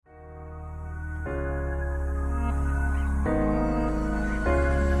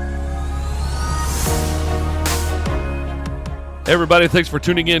Everybody, thanks for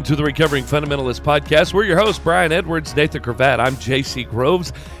tuning in to the Recovering Fundamentalist Podcast. We're your hosts, Brian Edwards, Nathan Cravat. I'm JC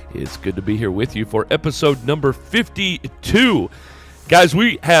Groves. It's good to be here with you for episode number 52. Guys,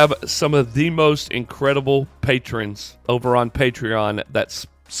 we have some of the most incredible patrons over on Patreon that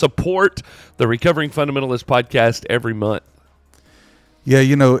support the Recovering Fundamentalist Podcast every month. Yeah,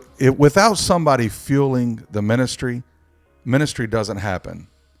 you know, without somebody fueling the ministry doesn't happen.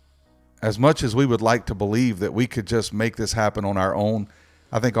 As much as we would like to believe that we could just make this happen on our own,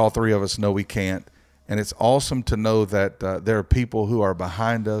 I think all three of us know we can't. And it's awesome to know that there are people who are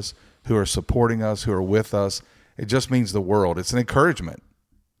behind us, who are supporting us, who are with us. It just means the world. It's an encouragement.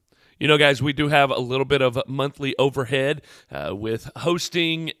 You know, guys, we do have a little bit of monthly overhead with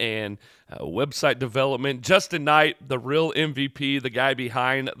hosting and website development. Justin Knight, the real MVP, the guy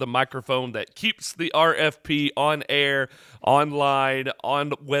behind the microphone that keeps the RFP on air, online,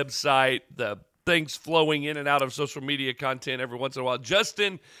 on website, the things flowing in and out of social media content every once in a while.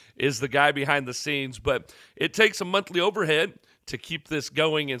 Justin is the guy behind the scenes, but it takes a monthly overhead to keep this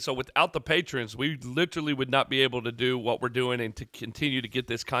going, and so without the patrons, we literally would not be able to do what we're doing and to continue to get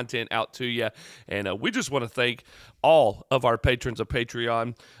this content out to you. And we just want to thank all of our patrons of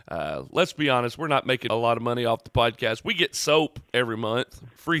Patreon. Let's be honest, we're not making a lot of money off the podcast. We get soap every month,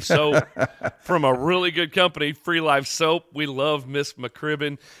 free soap from a really good company, Free Life Soap. We love Miss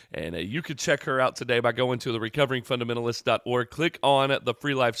McCribbin, and you can check her out today by going to the recoveringfundamentalist.org. Click on the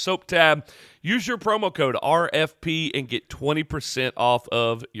Free Life Soap tab. Use your promo code RFP and get 20% off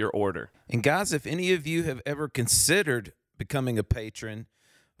of your order. And guys, if any of you have ever considered becoming a patron,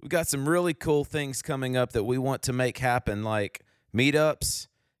 we've got some really cool things coming up that we want to make happen, like meetups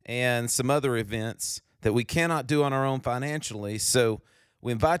and some other events that we cannot do on our own financially. So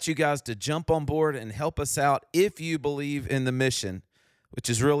we invite you guys to jump on board and help us out if you believe in the mission, which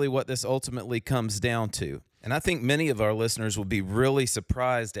is really what this ultimately comes down to. And I think many of our listeners will be really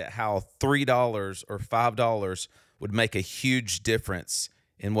surprised at how $3 or $5 would make a huge difference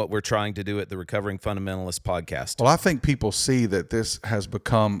in what we're trying to do at the Recovering Fundamentalist Podcast. Well, I think people see that this has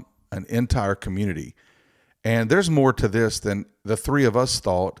become an entire community. And there's more to this than the three of us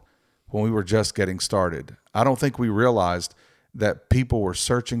thought when we were just getting started. I don't think we realized that people were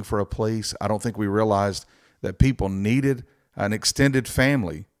searching for a place. I don't think we realized that people needed an extended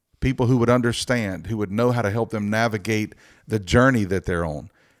family. People who would understand, who would know how to help them navigate the journey that they're on.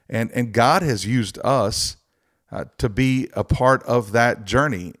 And God has used us to be a part of that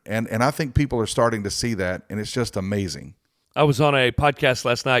journey. And I think people are starting to see that, and it's just amazing. I was on a podcast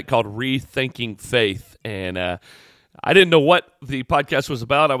last night called Rethinking Faith, and I didn't know what the podcast was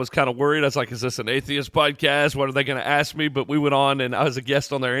about. I was kind of worried. I was like, is this an atheist podcast? What are they going to ask me? But we went on, and I was a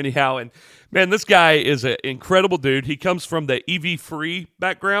guest on there anyhow. And, man, this guy is an incredible dude. He comes from the EV-free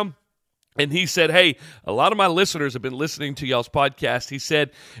background. And he said, hey, a lot of my listeners have been listening to y'all's podcast. He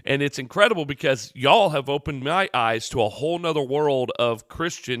said, and it's incredible because y'all have opened my eyes to a whole nother world of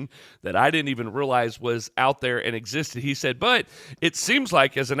Christian that I didn't even realize was out there and existed. He said, but it seems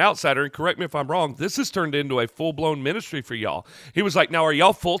like as an outsider, and correct me if I'm wrong, this has turned into a full-blown ministry for y'all. He was like, now are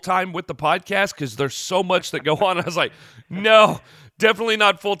y'all full-time with the podcast? Because there's so much that go on. I was like, no. Definitely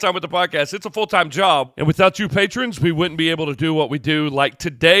not full-time with the podcast. It's a full-time job. And without you patrons, we wouldn't be able to do what we do. Like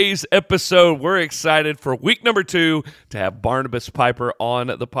today's episode, we're excited for week number 2 to have Barnabas Piper on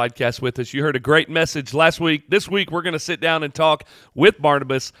the podcast with us. You heard a great message last week. This week, we're going to sit down and talk with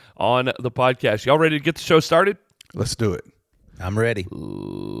Barnabas on the podcast. Y'all ready to get the show started? Let's do it. I'm ready.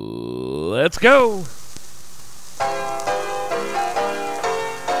 Let's go.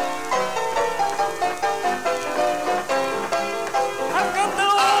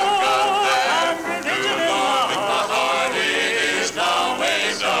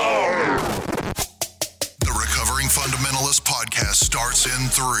 Starts in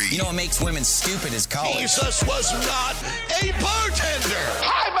 3. You know what makes women stupid is college. Jesus was not a bartender.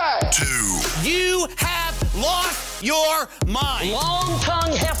 Hi, man. 2. You have lost your mind.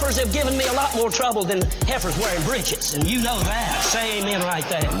 Long-tongued heifers have given me a lot more trouble than heifers wearing breeches, and you know that. Say amen right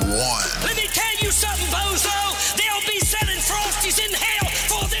there. 1. Let me tell you something, bozo. They'll be selling Frosties in hell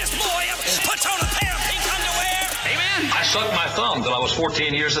for this boy. Put on a pair of pink underwear. Amen. I sucked my thumb till I was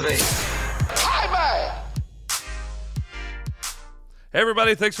 14 years of age. Hi, man. Hey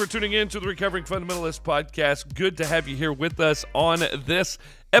everybody, thanks for tuning in to the Recovering Fundamentalist Podcast. Good to have you here with us on this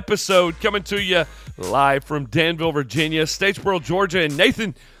episode, coming to you live from Danville, Virginia, Statesboro, Georgia. And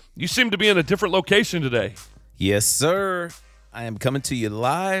Nathan, you seem to be in a different location today. Yes, sir. I am coming to you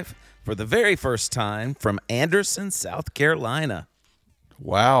live for the very first time from Anderson, South Carolina.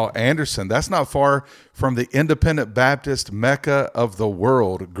 Wow, Anderson. That's not far from the Independent Baptist Mecca of the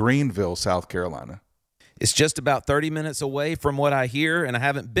world, Greenville, South Carolina. It's just about 30 minutes away from what I hear, and I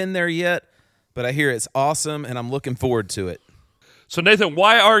haven't been there yet, but I hear it's awesome, and I'm looking forward to it. So, Nathan,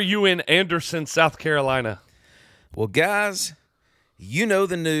 why are you in Anderson, South Carolina? Well, guys, you know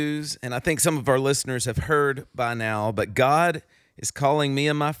the news, and I think some of our listeners have heard by now, but God is calling me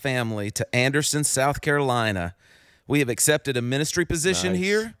and my family to Anderson, South Carolina. We have accepted a ministry position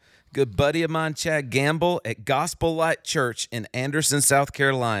here. Good buddy of mine, Chad Gamble, at Gospel Light Church in Anderson, South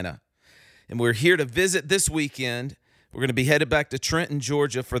Carolina. And we're here to visit this weekend. We're going to be headed back to Trenton,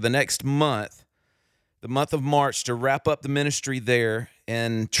 Georgia for the next month, the month of March, to wrap up the ministry there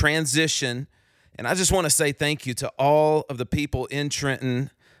and transition. And I just want to say thank you to all of the people in Trenton,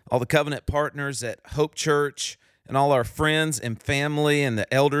 all the covenant partners at Hope Church, and all our friends and family and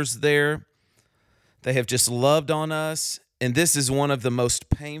the elders there. They have just loved on us. And this is one of the most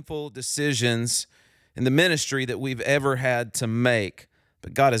painful decisions in the ministry that we've ever had to make.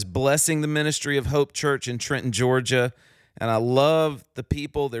 But God is blessing the ministry of Hope Church in Trenton, Georgia. And I love the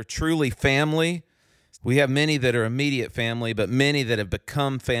people. They're truly family. We have many that are immediate family, but many that have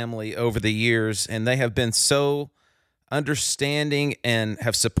become family over the years. And they have been so understanding and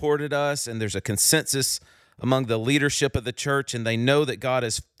have supported us. And there's a consensus among the leadership of the church. And they know that God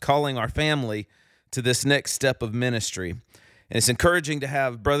is calling our family to this next step of ministry. And it's encouraging to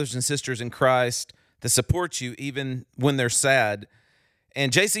have brothers and sisters in Christ that support you even when they're sad.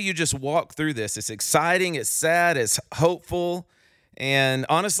 And JC, you just walked through this. It's exciting, it's sad, it's hopeful, and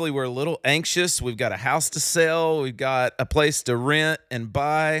honestly, we're a little anxious. We've got a house to sell, we've got a place to rent and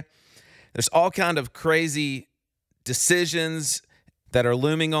buy. There's all kind of crazy decisions that are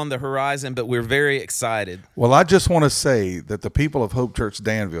looming on the horizon, but we're very excited. Well, I just want to say that the people of Hope Church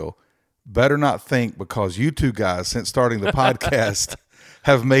Danville better not think because you two guys, since starting the podcast,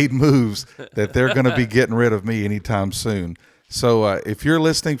 have made moves that they're going to be getting rid of me anytime soon. So if you're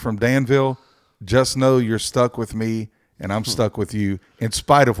listening from Danville, just know you're stuck with me and I'm stuck with you in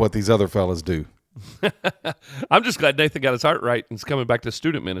spite of what these other fellas do. I'm just glad Nathan got his heart right and is coming back to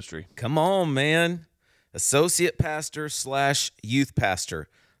student ministry. Come on, man. Associate pastor / youth pastor.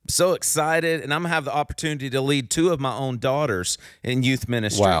 I'm so excited, and I'm going to have the opportunity to lead 2 of my own daughters in youth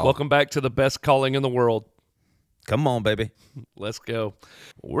ministry. Wow. Welcome back to the best calling in the world. Come on, baby. Let's go.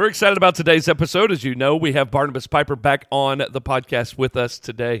 We're excited about today's episode. As you know, we have Barnabas Piper back on the podcast with us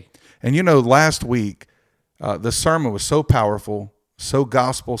today. And you know, last week, the sermon was so powerful, so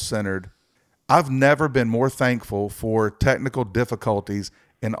gospel-centered. I've never been more thankful for technical difficulties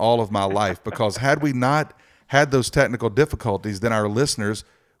in all of my life, because had we not had those technical difficulties, then our listeners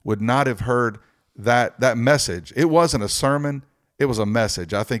would not have heard that message. It wasn't a sermon. It was a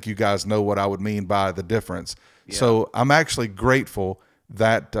message. I think you guys know what I would mean by the difference. Yeah. So I'm actually grateful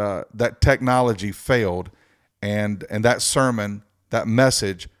that that technology failed and that sermon, that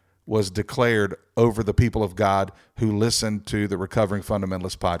message was declared over the people of God who listened to the Recovering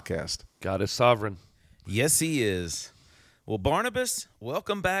Fundamentalist podcast. God is sovereign. Yes, he is. Well, Barnabas,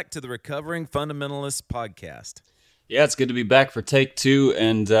 welcome back to the Recovering Fundamentalist podcast. Yeah, it's good to be back for take 2,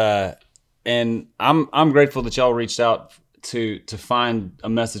 and I'm grateful that y'all reached out to find a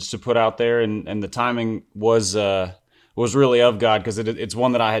message to put out there, and the timing was really of God, because it's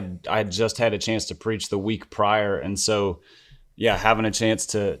one that I had just had a chance to preach the week prior, and so yeah, having a chance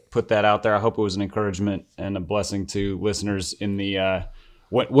to put that out there, I hope it was an encouragement and a blessing to listeners in the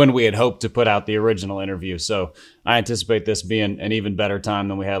when we had hoped to put out the original interview. So I anticipate this being an even better time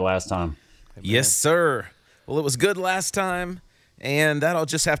than we had last time. Amen. Yes, sir. Well, it was good last time, and that'll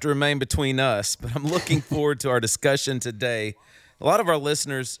just have to remain between us. But I'm looking forward to our discussion today. A lot of our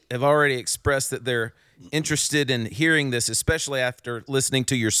listeners have already expressed that they're interested in hearing this, especially after listening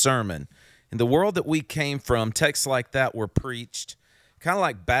to your sermon. In the world that we came from, texts like that were preached, kind of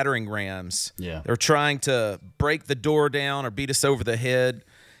like battering rams. Yeah. They're trying to break the door down or beat us over the head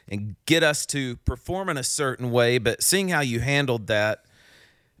and get us to perform in a certain way. But seeing how you handled that,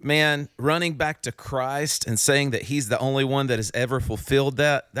 man, running back to Christ and saying that he's the only one that has ever fulfilled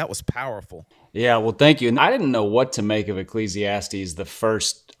that was powerful. Yeah, well, thank you. And I didn't know what to make of Ecclesiastes the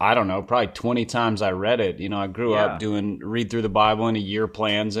first, I don't know, probably 20 times I read it. You know, I grew up doing read through the Bible in a year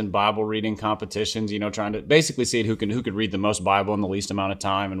plans and Bible reading competitions, you know, trying to basically see who could read the most Bible in the least amount of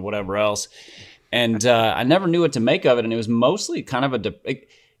time and whatever else. And I never knew what to make of it. And it was mostly kind of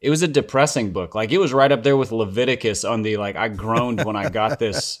it was a depressing book. Like, it was right up there with Leviticus on the, like, I groaned when I got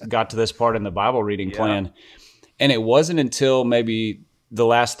to this part in the Bible reading plan. And it wasn't until maybe the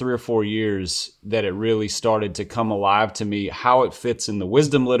last 3 or 4 years that it really started to come alive to me, how it fits in the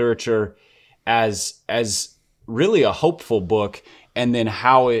wisdom literature as really a hopeful book, and then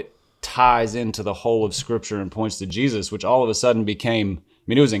how it ties into the whole of Scripture and points to Jesus, which all of a sudden became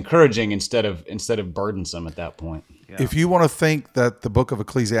mean, it was encouraging instead of burdensome at that point. If you want to think that the book of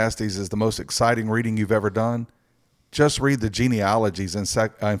Ecclesiastes is the most exciting reading you've ever done, just read the genealogies in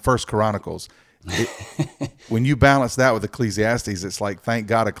First Chronicles. When you balance that with Ecclesiastes, it's like, thank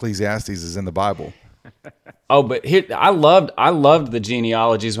God Ecclesiastes is in the Bible. Oh, but here I loved the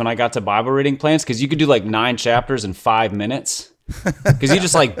genealogies when I got to Bible reading plans, because you could do like 9 chapters in 5 minutes. Because you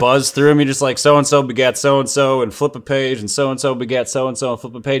just like buzz through them. You're just like, so-and-so begat so-and-so, and flip a page, and so-and-so begat so-and-so, and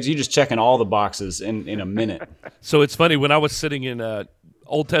flip a page. You're just checking all the boxes in a minute. So it's funny, when I was sitting in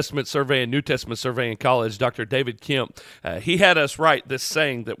Old Testament survey and New Testament survey in college, Dr. David Kemp, he had us write this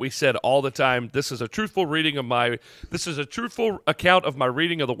saying that we said all the time: this is a truthful account of my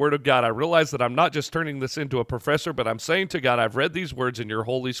reading of the Word of God. I realize that I'm not just turning this into a professor, but I'm saying to God, I've read these words in your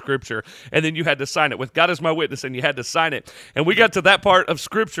holy scripture. And then you had to sign it with God as my witness, and you had to sign it. And we got to that part of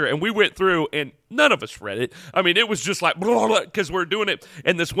scripture, and we went through, and none of us read it. I mean, it was just like, because we're doing it.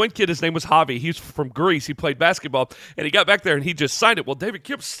 And this one kid, his name was Javi. He's from Greece. He played basketball, and he got back there, and he just signed it. Well, David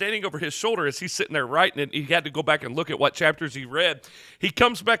Kemp's standing over his shoulder as he's sitting there writing it. He had to go back and look at what chapters he read. He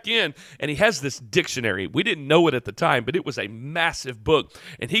comes back in, and he has this dictionary. We didn't know it at the time, but it was a massive book.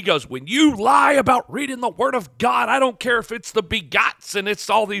 And he goes, when you lie about reading the Word of God, I don't care if it's the begots and it's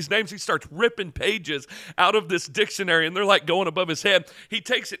all these names. He starts ripping pages out of this dictionary, and they're like going above his head. He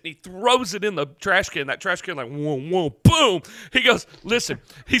takes it and he throws it in the trash can. That trash can, like, whoa, whoa, boom. He goes, listen,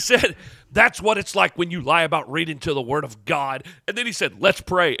 he said, that's what it's like when you lie about reading to the Word of God. And then he said, let's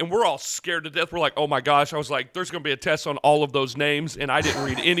pray. And we're all scared to death. We're like, oh my gosh. I was like, there's going to be a test on all of those names, and I didn't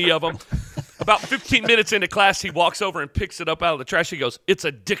read any of them. About 15 minutes into class, he walks over and picks it up out of the trash. He goes, it's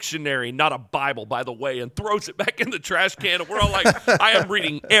a dictionary, not a Bible, by the way, and throws it back in the trash can. And we're all like, I am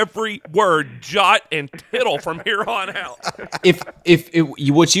reading every word, jot and tittle from here on out. If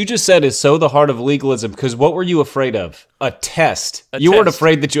what you just said is so the heart of legalism, because what were you afraid of? A test. You weren't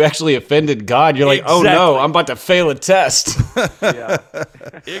afraid that you actually offended God. You're like, oh no, I'm about to fail a test. Yeah,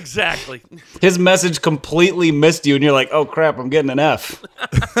 exactly. His message completely missed you, and you're like, oh crap, I'm getting an F.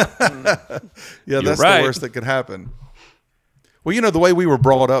 Yeah, that's the worst that could happen. Well, you know, the way we were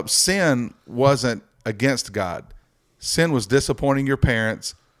brought up, sin wasn't against God. Sin was disappointing your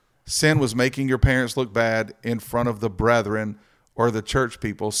parents. Sin was making your parents look bad in front of the brethren or the church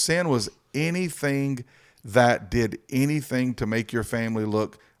people. Sin was anything that did anything to make your family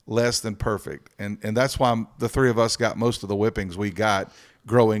look less than perfect. And that's why the three of us got most of the whippings we got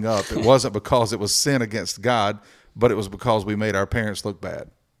growing up. It wasn't because it was sin against God, but it was because we made our parents look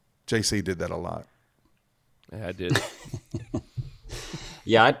bad. JC did that a lot. Yeah, I did.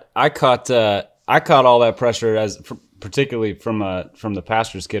 Yeah, I caught all that pressure particularly from the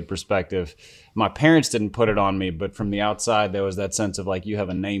pastor's kid perspective. My parents didn't put it on me, but from the outside, there was that sense of like, you have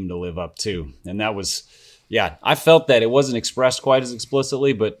a name to live up to. And that was, yeah, I felt that. It wasn't expressed quite as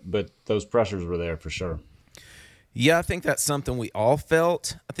explicitly, but those pressures were there for sure. Yeah, I think that's something we all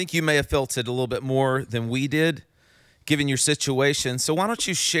felt. I think you may have felt it a little bit more than we did, given your situation. So why don't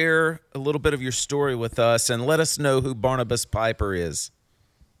you share a little bit of your story with us and let us know who Barnabas Piper is?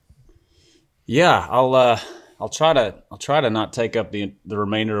 Yeah, I'll try to not take up the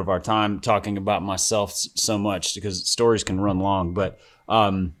remainder of our time talking about myself so much, because stories can run long. But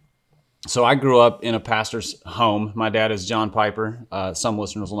so I grew up in a pastor's home. My dad is John Piper. Some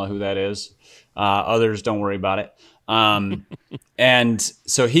listeners will know who that is. Others, don't worry about it. And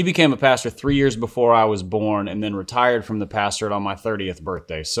so he became a pastor 3 years before I was born, and then retired from the pastorate on my 30th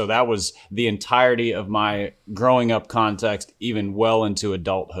birthday. So that was the entirety of my growing up context, even well into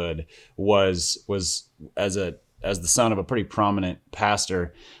adulthood, was as the son of a pretty prominent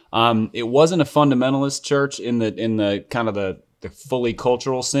pastor. It wasn't a fundamentalist church in the kind of the fully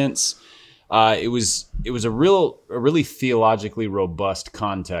cultural sense. It was a really theologically robust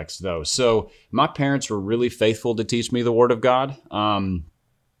context, though. So my parents were really faithful to teach me the Word of God.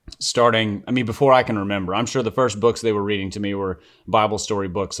 Before I can remember. I'm sure the first books they were reading to me were Bible story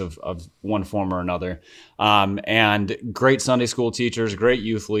books of one form or another. And great Sunday school teachers, great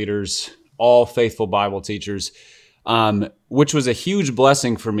youth leaders, all faithful Bible teachers, which was a huge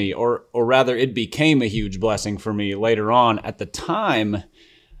blessing for me, or rather it became a huge blessing for me later on. At the time,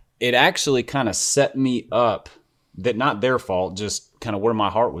 it actually kind of set me up, that not their fault, just kind of where my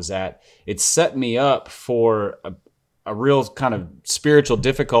heart was at. It set me up for a real kind of spiritual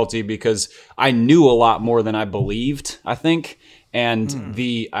difficulty, because I knew a lot more than I believed, I think. And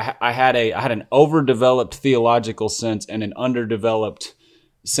I had an overdeveloped theological sense and an underdeveloped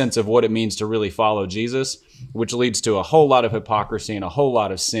sense of what it means to really follow Jesus, which leads to a whole lot of hypocrisy and a whole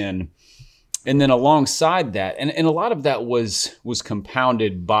lot of sin. And then alongside that, and a lot of that was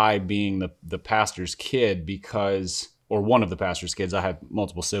compounded by being the pastor's kid, because or one of the pastor's kids. I have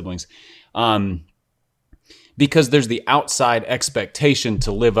multiple siblings. Because there's the outside expectation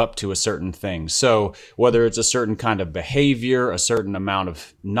to live up to a certain thing. So whether it's a certain kind of behavior, a certain amount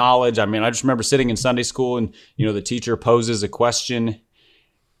of knowledge. I mean, I just remember sitting in Sunday school and, the teacher poses a question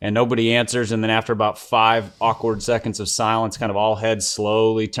and nobody answers. And then after about 5 awkward seconds of silence, kind of all heads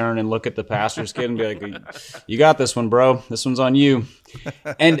slowly turn and look at the pastor's kid and be like, you got this one, bro. This one's on you.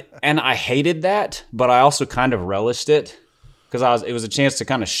 And I hated that, but I also kind of relished it. Because it was a chance to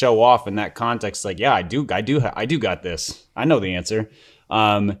kind of show off in that context. Like, yeah, I do got this. I know the answer.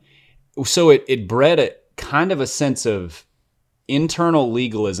 So it bred a kind of a sense of internal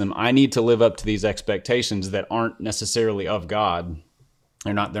legalism. I need to live up to these expectations that aren't necessarily of God.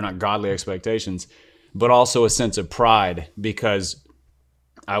 They're not godly expectations, but also a sense of pride because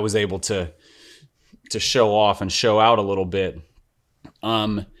I was able to show off and show out a little bit.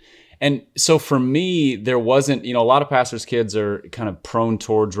 And so for me, there wasn't, a lot of pastors' kids are kind of prone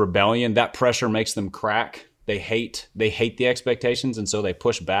towards rebellion. That pressure makes them crack. They hate the expectations, and so they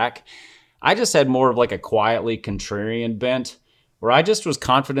push back. I just had more of like a quietly contrarian bent where I just was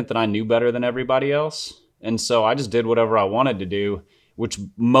confident that I knew better than everybody else. And so I just did whatever I wanted to do, which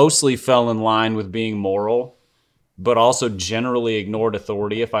mostly fell in line with being moral, but also generally ignored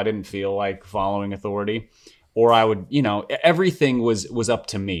authority if I didn't feel like following authority. Or I would, everything was up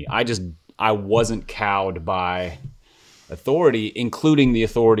to me. I wasn't cowed by authority, including the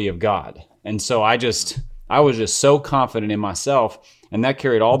authority of God. And so I was just so confident in myself, and that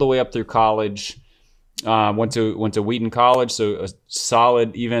carried all the way up through college. Went to Wheaton College, so a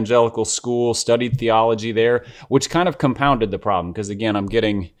solid evangelical school, studied theology there, which kind of compounded the problem because, again, I'm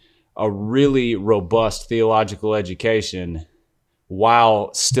getting a really robust theological education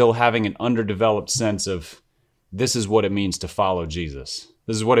while still having an underdeveloped sense of this is what it means to follow Jesus.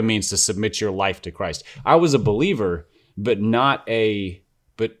 This is what it means to submit your life to Christ. I was a believer, but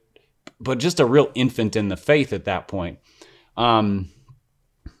but just a real infant in the faith at that point. And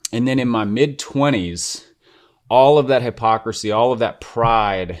then in my mid-20s, all of that hypocrisy, all of that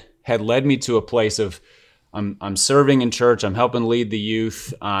pride had led me to a place of I'm serving in church, I'm helping lead the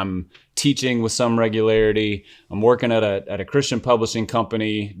youth, I'm teaching with some regularity, I'm working at a Christian publishing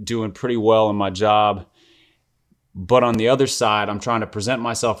company, doing pretty well in my job. But on the other side, I'm trying to present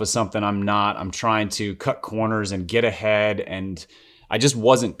myself as something I'm not. I'm trying to cut corners and get ahead. And I just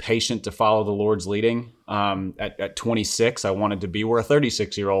wasn't patient to follow the Lord's leading. At 26, I wanted to be where a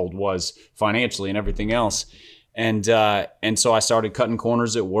 36-year-old was financially and everything else. And so I started cutting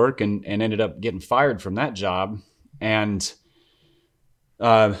corners at work and ended up getting fired from that job. And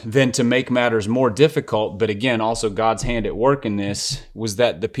then to make matters more difficult, but again, also God's hand at work in this, was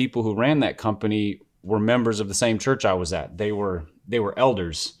that the people who ran that company were members of the same church I was at. They were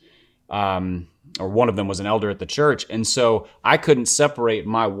elders, or one of them was an elder at the church. And so I couldn't separate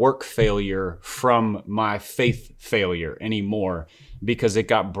my work failure from my faith failure anymore because it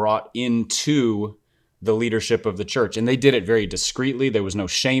got brought into the leadership of the church. And they did it very discreetly. There was no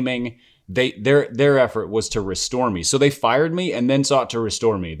shaming. Their effort was to restore me. So they fired me and then sought to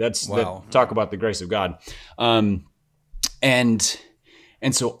restore me. Talk about the grace of God. And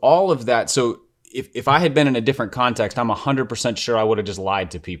so all of that, so if I had been in a different context, I'm 100% sure I would have just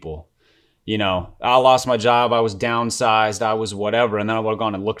lied to people. I lost my job, I was downsized, I was whatever, and then I would have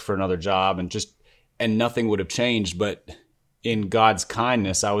gone and looked for another job and nothing would have changed. But in God's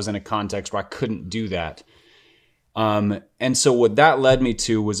kindness, I was in a context where I couldn't do that. And so what that led me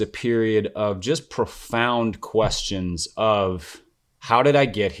to was a period of just profound questions of how did I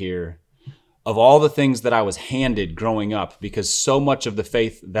get here? Of all the things that I was handed growing up, because so much of the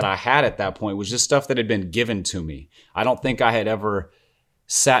faith that I had at that point was just stuff that had been given to me. I don't think I had ever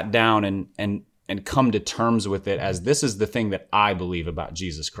sat down and come to terms with it as this is the thing that I believe about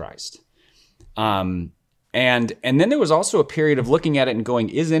Jesus Christ. And then there was also a period of looking at it and going,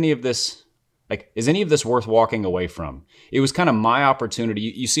 is any of this worth walking away from? It was kind of my opportunity.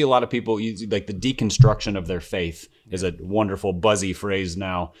 You see a lot of people use like the deconstruction of their faith is a wonderful buzzy phrase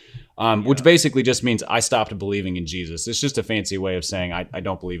now, which basically just means I stopped believing in Jesus. It's just a fancy way of saying I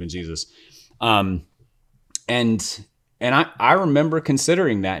don't believe in Jesus. And I remember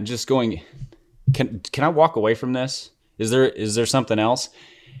considering that and just going, can I walk away from this? Is there something else?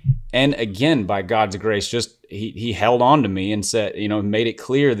 And again, by God's grace, just he held on to me and said, made it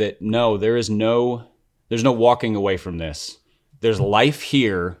clear that no, there's no walking away from this. There's life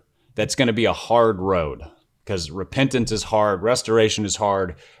here that's going to be a hard road because repentance is hard, restoration is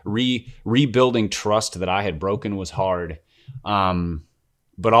hard, rebuilding trust that I had broken was hard.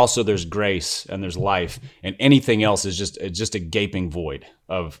 but also there's grace and there's life, and anything else is just a gaping void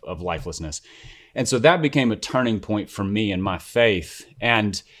of lifelessness. And so that became a turning point for me in my faith.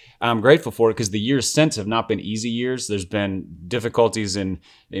 And I'm grateful for it because the years since have not been easy years. There's been difficulties in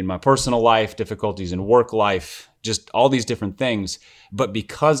my personal life, difficulties in work life, just all these different things. But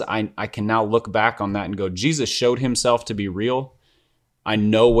because I can now look back on that and go, Jesus showed himself to be real. I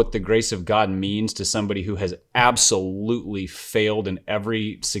know what the grace of God means to somebody who has absolutely failed in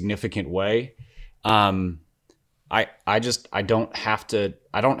every significant way. I don't have to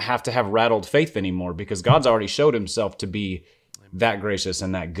have rattled faith anymore because God's already showed himself to be that gracious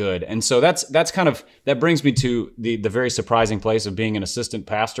and that good. And so that brings me to the very surprising place of being an assistant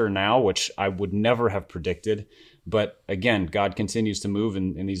pastor now, which I would never have predicted. But again, God continues to move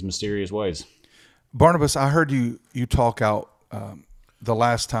in these mysterious ways. Barnabas, I heard you talk out the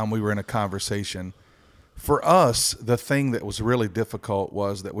last time we were in a conversation. For us, the thing that was really difficult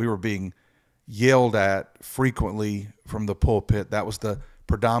was that we were being yelled at frequently from the pulpit. That was the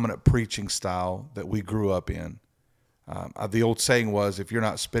predominant preaching style that we grew up in. The old saying was, if you're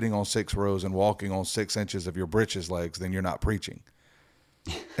not spitting on 6 rows and walking on 6 inches of your britches legs, then you're not preaching.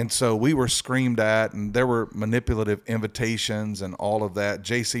 And so we were screamed at, and there were manipulative invitations and all of that.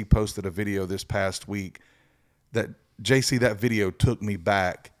 JC posted a video this past week that video took me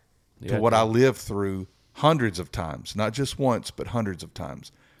back to what I lived through hundreds of times, not just once, but hundreds of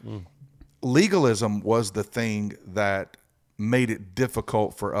times. Legalism was the thing that made it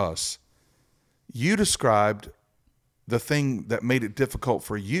difficult for us. You described the thing that made it difficult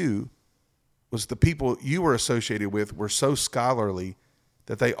for you was the people you were associated with were so scholarly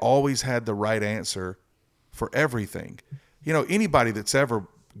that they always had the right answer for everything. You know, anybody that's ever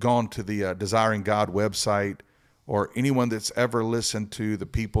gone to the Desiring God website, or anyone that's ever listened to the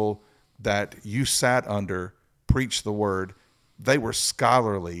people that you sat under preach the word, they were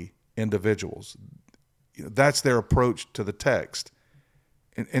scholarly individuals. You know, that's their approach to the text.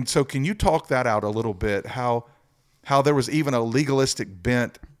 And so can you talk that out a little bit, how there was even a legalistic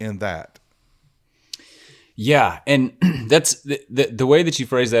bent in that? Yeah, and that's the way that you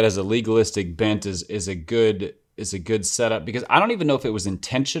phrase that as a legalistic bent is a good setup, because I don't even know if it was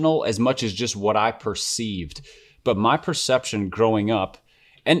intentional as much as just what I perceived. But my perception growing up,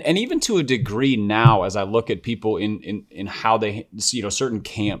 and even to a degree now, as I look at people in how they, certain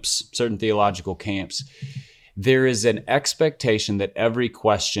camps, certain theological camps, there is an expectation that every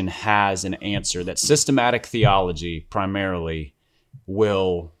question has an answer, that systematic theology primarily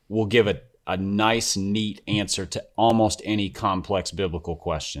will give a nice, neat answer to almost any complex biblical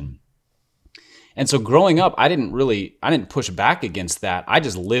question. And so growing up, I didn't push back against that. I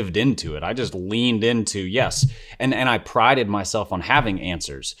just lived into it. I just leaned into, yes. And I prided myself on having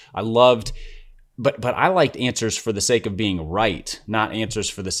answers. But I liked answers for the sake of being right, not answers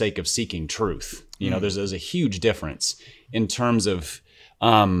for the sake of seeking truth. You know, there's a huge difference in terms of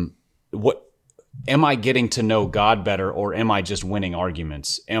what am I getting to know God better, or am I just winning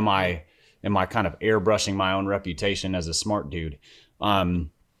arguments? Am I kind of airbrushing my own reputation as a smart dude?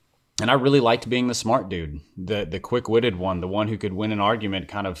 And I really liked being the smart dude, the quick-witted one, the one who could win an argument,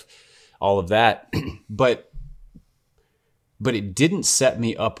 kind of all of that. But it didn't set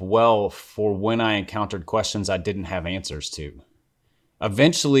me up well for when I encountered questions I didn't have answers to.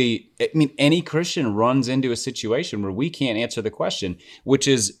 Eventually, any Christian runs into a situation where we can't answer the question, which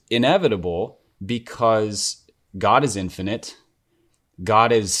is inevitable because God is infinite.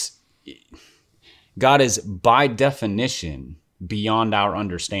 God is by definition beyond our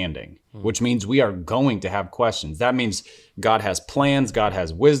understanding, which means we are going to have questions. That means God has plans, God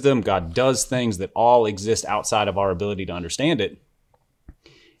has wisdom, God does things that all exist outside of our ability to understand it.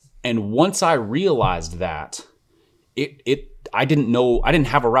 And once I realized that, I didn't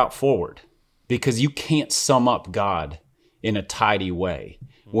have a route forward, because you can't sum up God in a tidy way.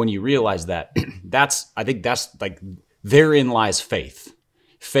 When you realize that, I think that's like, therein lies faith.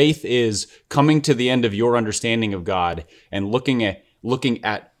 Faith is coming to the end of your understanding of God and looking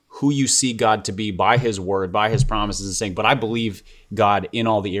at who you see God to be by his word, by his promises, and saying, but I believe God in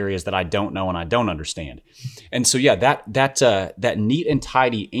all the areas that I don't know and I don't understand. And so, yeah, that neat and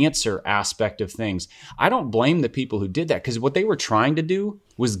tidy answer aspect of things, I don't blame the people who did that, because what they were trying to do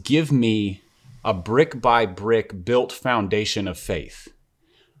was give me a brick by brick built foundation of faith.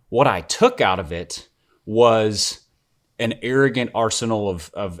 What I took out of it was an arrogant arsenal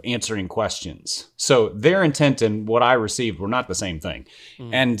of answering questions. So their intent and what I received were not the same thing.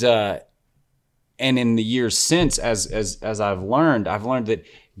 And in the years since, as I've learned that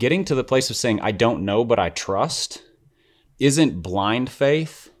getting to the place of saying, I don't know, but I trust, isn't blind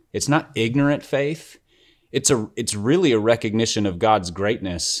faith. It's not ignorant faith. it's really a recognition of God's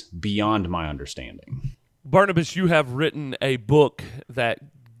greatness beyond my understanding. Barnabas, you have written a book that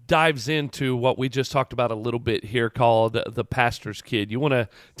dives into what we just talked about a little bit here called The Pastor's Kid. You want to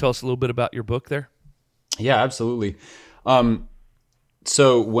tell us a little bit about your book there? Yeah, absolutely.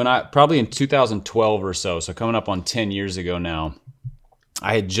 So when probably in 2012 or so coming up on 10 years ago now,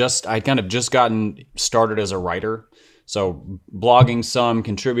 I kind of just gotten started as a writer. So blogging some,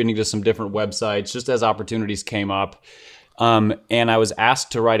 contributing to some different websites, just as opportunities came up. And I was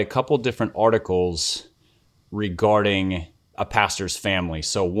asked to write a couple different articles regarding a pastor's family.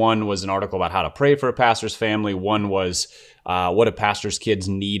 So one was an article about how to pray for a pastor's family. One was what do pastor's kids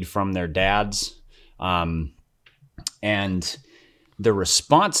need from their dads. And the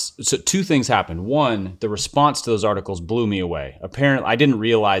response, so two things happened. One, the response to those articles blew me away. Apparently, I didn't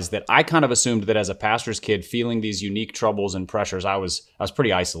realize that. I kind of assumed that as a pastor's kid feeling these unique troubles and pressures, I was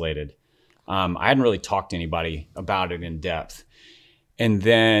pretty isolated. I hadn't really talked to anybody about it in depth. And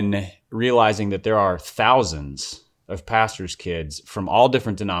then realizing that there are thousands of pastors' kids from all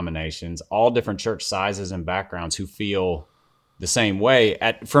different denominations, all different church sizes and backgrounds who feel the same way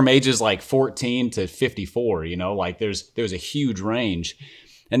from ages like 14 to 54, like there's a huge range.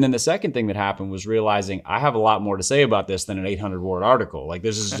 And then the second thing that happened was realizing I have a lot more to say about this than an 800-word article. Like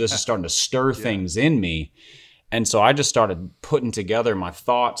this is just starting to stir things in me. And so I just started putting together my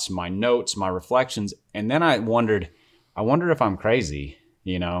thoughts, my notes, my reflections. And then I wondered if I'm crazy,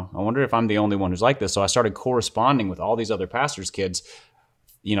 I wonder if I'm the only one who's like this. So I started corresponding with all these other pastors' kids.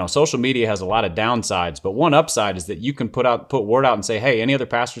 Social media has a lot of downsides, but one upside is that you can put word out and say, hey, any other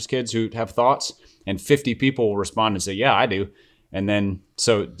pastors' kids who have thoughts? And 50 people will respond and say, yeah, I do. And then,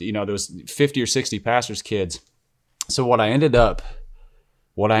 there was 50 or 60 pastors' kids. So what I ended up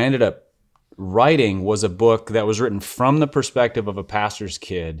writing was a book that was written from the perspective of a pastor's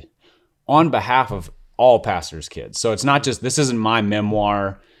kid on behalf of all pastors' kids. So it's not just, this isn't my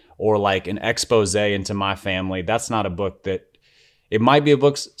memoir or like an expose into my family. That's not a book that, it might be a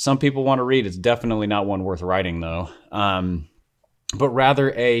book some people want to read. It's definitely not one worth writing, though. But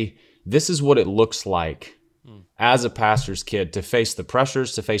rather this is what it looks like as a pastor's kid to face the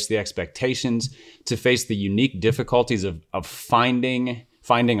pressures, to face the expectations, to face the unique difficulties of finding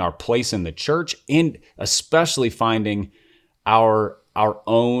our place in the church, and especially finding our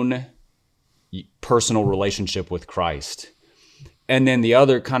own personal relationship with Christ. And then the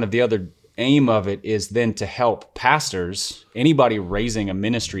other aim of it is then to help pastors, anybody raising a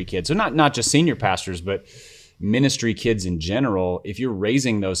ministry kid. So not just senior pastors, but ministry kids in general. If you're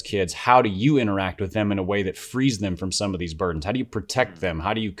raising those kids, how do you interact with them in a way that frees them from some of these burdens? How do you protect them?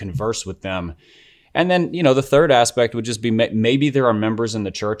 How do you converse with them? And then, the third aspect would just be maybe there are members in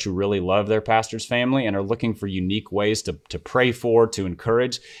the church who really love their pastor's family and are looking for unique ways to pray for, to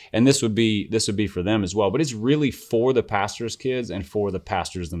encourage. And this would be for them as well. But it's really for the pastor's kids and for the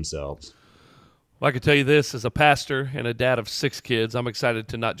pastors themselves. Well, I can tell you this, as a pastor and a dad of 6 kids, I'm excited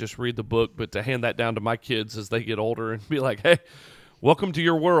to not just read the book, but to hand that down to my kids as they get older and be like, hey, welcome to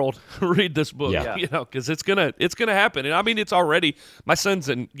your world. Read this book, because it's gonna happen. And I mean, it's already, my son's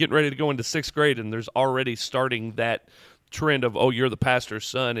getting ready to go into 6th grade, and there's already starting that trend of, oh, you're the pastor's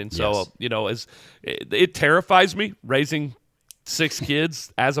son. And so, as it terrifies me raising 6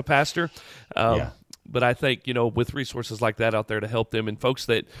 kids as a pastor. But I think, with resources like that out there to help them, and folks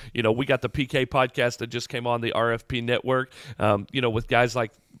that, we got the PK podcast that just came on the RFP network, with guys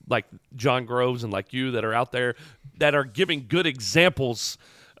like John Groves and like you that are out there that are giving good examples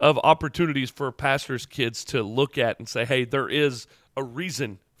of opportunities for pastors' kids to look at and say, hey, there is a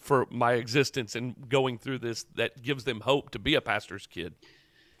reason for my existence and going through this that gives them hope to be a pastor's kid.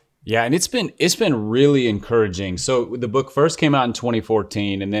 Yeah, and it's been really encouraging. So the book first came out in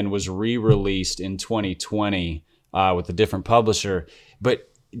 2014 and then was re-released in 2020 with a different publisher.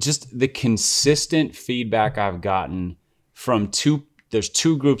 But just the consistent feedback I've gotten from there's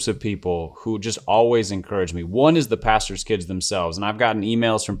 2 groups of people who just always encourage me. One is the pastors' kids themselves, and I've gotten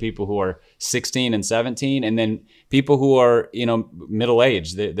emails from people who are 16 and 17, and then people who are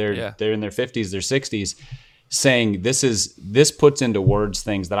middle-aged. They're in their 50s, their 60s. Saying this puts into words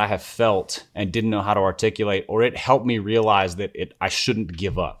things that I have felt and didn't know how to articulate, or it helped me realize that I shouldn't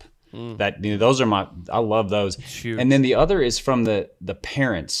give up. That those are I love those. Shoot. And then the other is from the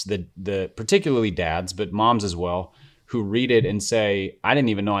parents, the particularly dads, but moms as well, who read it and say, I didn't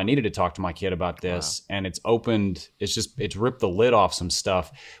even know I needed to talk to my kid about this. Wow. And it's ripped the lid off some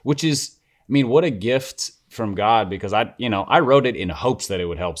stuff, which is, what a gift from God, because I wrote it in hopes that it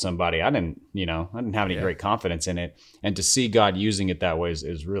would help somebody. I didn't have any great confidence in it. And to see God using it that way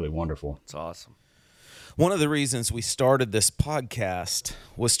is really wonderful. It's awesome. One of the reasons we started this podcast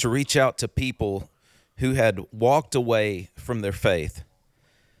was to reach out to people who had walked away from their faith,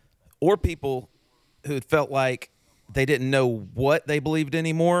 or people who felt like they didn't know what they believed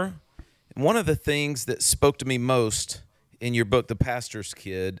anymore. And one of the things that spoke to me most in your book, The Pastor's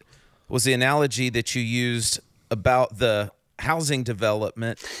Kid, was the analogy that you used about the housing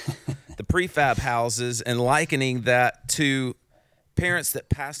development, the prefab houses, and likening that to parents that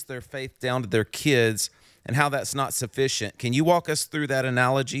pass their faith down to their kids and how that's not sufficient. Can you walk us through that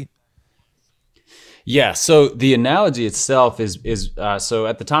analogy? Yeah, so the analogy itself is so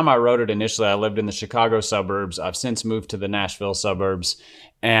at the time I wrote it initially, I lived in the Chicago suburbs. I've since moved to the Nashville suburbs.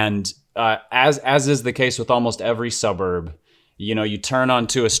 And as is the case with almost every suburb, you know, you turn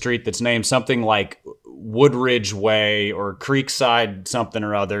onto a street that's named something like Woodridge Way or Creekside something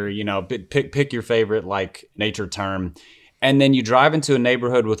or other, you know, pick your favorite like nature term. And then you drive into a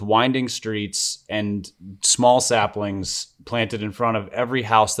neighborhood with winding streets and small saplings planted in front of every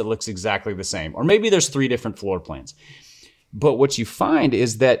house that looks exactly the same. Or maybe there's 3 different floor plans. But what you find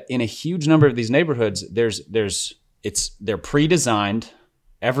is that in a huge number of these neighborhoods, they're pre-designed.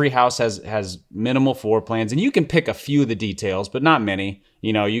 Every house has minimal floor plans, and you can pick a few of the details, but not many.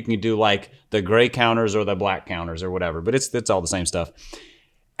 You know, you can do like the gray counters or the black counters or whatever, but it's all the same stuff.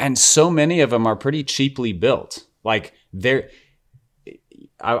 And so many of them are pretty cheaply built. Like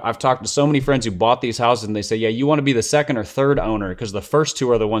I've talked to so many friends who bought these houses, and they say, yeah, you want to be the second or third owner because the first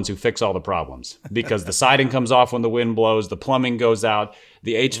 2 are the ones who fix all the problems, because the siding comes off when the wind blows, the plumbing goes out,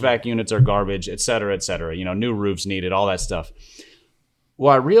 the HVAC units are garbage, et cetera, you know, new roofs needed, all that stuff.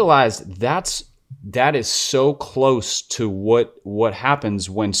 Well, I realized that is so close to what happens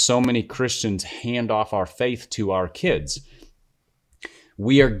when so many Christians hand off our faith to our kids.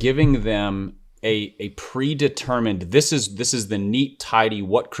 We are giving them a predetermined, this is the neat, tidy,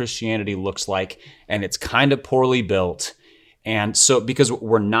 what Christianity looks like, and it's kind of poorly built. And so, because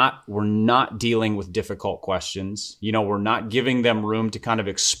we're not dealing with difficult questions, you know, we're not giving them room to kind of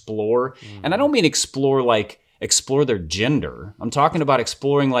explore. And I don't mean explore their gender. I'm talking about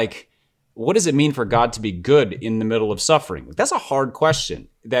exploring like, what does it mean for God to be good in the middle of suffering? That's a hard question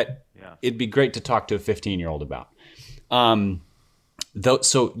that it'd be great to talk to a 15-year-old about.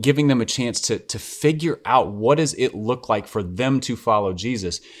 So giving them a chance to figure out what does it look like for them to follow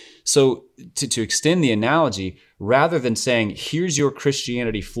Jesus. So to extend the analogy, rather than saying, here's your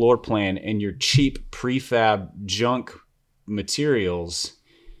Christianity floor plan and your cheap prefab junk materials,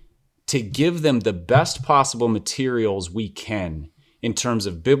 to give them the best possible materials we can in terms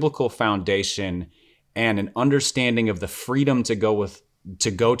of biblical foundation and an understanding of the freedom to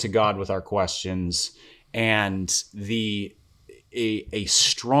go to God with our questions, and a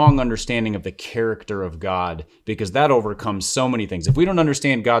strong understanding of the character of God, because that overcomes so many things. If we don't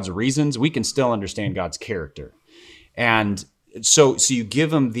understand God's reasons, we can still understand God's character. And so you give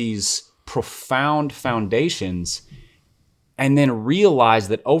them these profound foundations, and then realize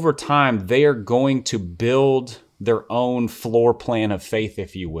that over time they are going to build their own floor plan of faith,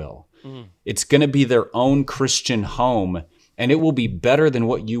 if you will. It's going to be their own Christian home, and it will be better than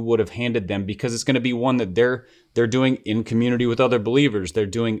what you would have handed them, because it's going to be one that they're doing in community with other believers. They're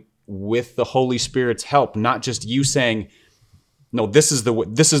doing with the Holy Spirit's help, not just you saying, no, this is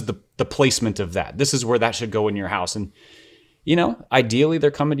the placement of that. This is where that should go in your house. And, you know, ideally they're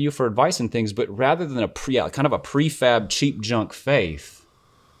coming to you for advice and things, but rather than kind of a prefab cheap junk faith,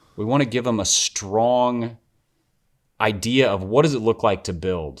 we want to give them a strong idea of what does it look like to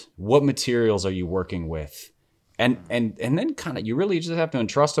build? What materials are you working with? And then kind of, you really just have to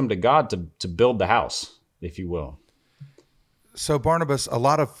entrust them to God to build the house, if you will. So Barnabas, a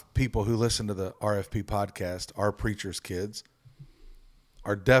lot of people who listen to the RFP podcast are preachers' kids,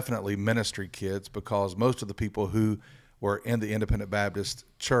 are definitely ministry kids, because most of the people who were in the Independent Baptist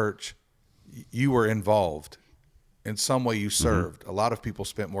Church, you were involved. In some way you served. A lot of people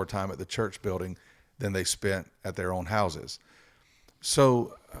spent more time at the church building than they spent at their own houses.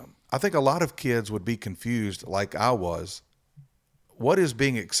 So I think a lot of kids would be confused, like I was. What is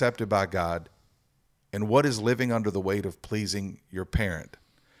being accepted by God, and what is living under the weight of pleasing your parent?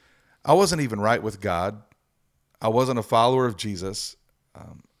 I wasn't even right with God. I wasn't a follower of Jesus.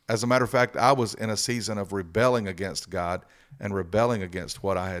 As a matter of fact, I was in a season of rebelling against God and rebelling against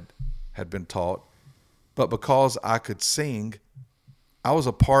what I had been taught. But because I could sing, I was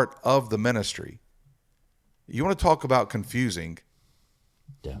a part of the ministry. You want to talk about confusing?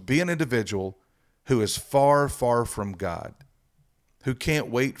 Yeah. Be an individual who is far, far from God, who can't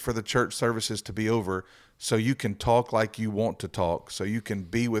wait for the church services to be over so you can talk like you want to talk, so you can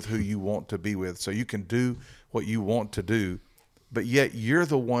be with who you want to be with, so you can do what you want to do. But yet you're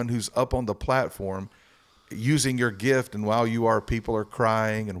the one who's up on the platform using your gift, and while you are, people are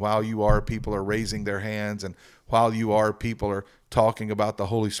crying, and while you are, people are raising their hands, and while you are, people are talking about the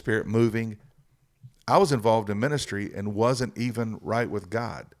Holy Spirit moving. I was involved in ministry and wasn't even right with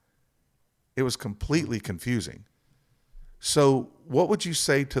God. It was completely confusing. So what would you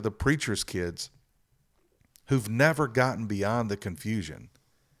say to the preacher's kids who've never gotten beyond the confusion?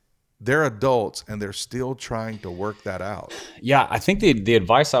 They're adults and they're still trying to work that out. Yeah, I think the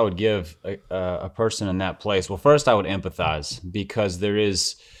advice I would give a person in that place, well, first I would empathize, because there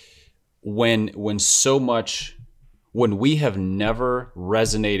is, when we have never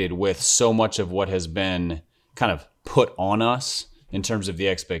resonated with so much of what has been kind of put on us in terms of the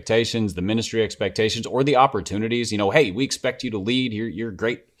expectations, the ministry expectations, or the opportunities, hey, we expect you to lead, you're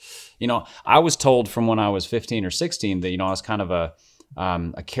great. I was told from when I was 15 or 16 that, I was kind of a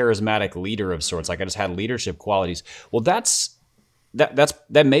charismatic leader of sorts. Like I just had leadership qualities. Well,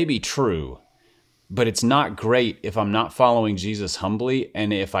 that may be true, but it's not great if I'm not following Jesus humbly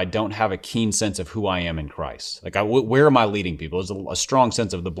and if I don't have a keen sense of who I am in Christ. Like, where am I leading people? There's a strong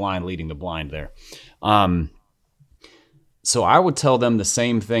sense of the blind leading the blind there. So I would tell them the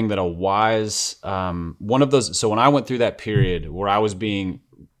same thing that a wise, one of those. So when I went through that period where I was being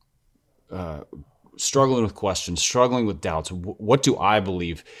struggling with questions, struggling with doubts, what do I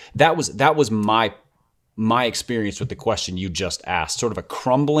believe? That was my experience with the question you just asked, sort of a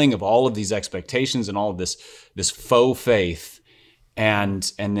crumbling of all of these expectations and all of this faux faith,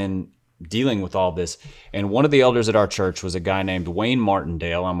 and then dealing with all this. And one of the elders at our church was a guy named Wayne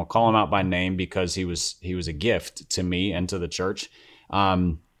Martindale. I'm gonna call him out by name because he was a gift to me and to the church.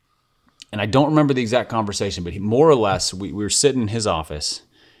 And I don't remember the exact conversation, but more or less we were sitting in his office,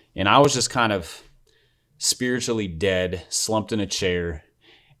 and I was just kind of spiritually dead, slumped in a chair,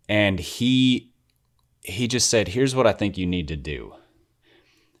 and he just said, here's what I think you need to do.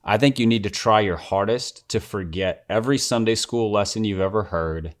 I think you need to try your hardest to forget every Sunday school lesson you've ever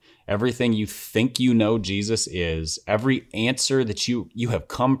heard, everything you think you know Jesus is, every answer that you have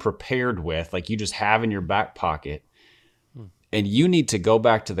come prepared with, like you just have in your back pocket. And you need to go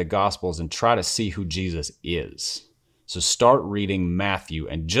back to the Gospels and try to see who Jesus is. So start reading Matthew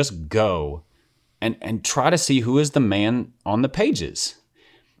and just go and try to see who is the man on the pages.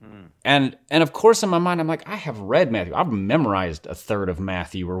 And of course, in my mind, I'm like, I have read Matthew. I've memorized a third of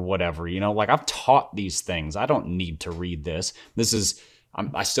Matthew or whatever, like I've taught these things. I don't need to read this.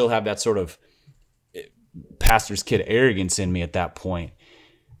 I still have that sort of pastor's kid arrogance in me at that point.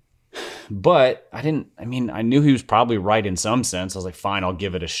 But I knew he was probably right in some sense. I was like, fine, I'll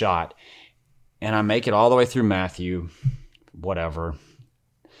give it a shot. And I make it all the way through Matthew, whatever.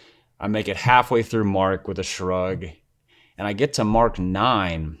 I make it halfway through Mark with a shrug. And I get to Mark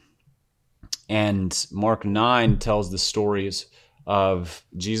 9. And Mark 9 tells the stories of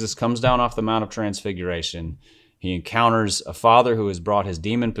Jesus comes down off the Mount of Transfiguration. He encounters a father who has brought his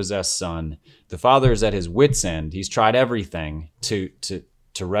demon-possessed son. The father is at his wit's end. He's tried everything to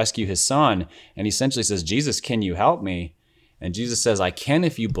rescue his son. And he essentially says, Jesus, can you help me? And Jesus says, I can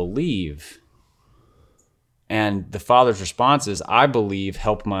if you believe. And the father's response is, I believe,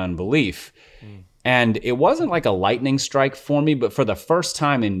 help my unbelief. And it wasn't like a lightning strike for me, but for the first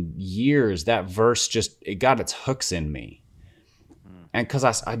time in years, that verse it got its hooks in me. And because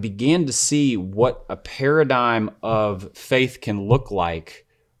I began to see what a paradigm of faith can look like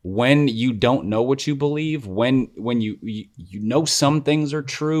when you don't know what you believe, when you know some things are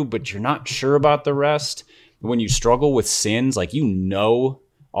true, but you're not sure about the rest, when you struggle with sins, like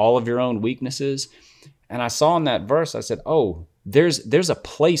all of your own weaknesses. And I saw in that verse, I said, oh, there's a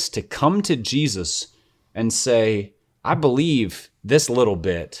place to come to Jesus and say, I believe this little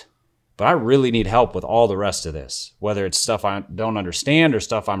bit, but I really need help with all the rest of this, whether it's stuff I don't understand or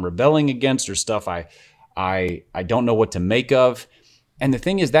stuff I'm rebelling against or stuff I don't know what to make of. And the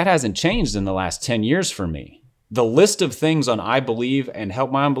thing is, that hasn't changed in the last 10 years for me. The list of things on I believe and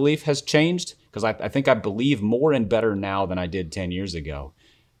help my unbelief has changed because I think I believe more and better now than I did 10 years ago.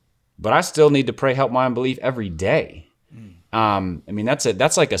 But I still need to pray help my unbelief every day.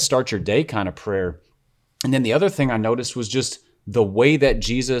 That's like a start your day kind of prayer. And then the other thing I noticed was just the way that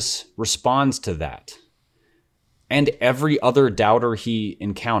Jesus responds to that. And every other doubter he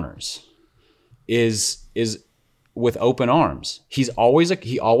encounters is with open arms. He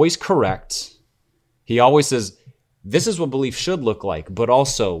always corrects. He always says, this is what belief should look like, but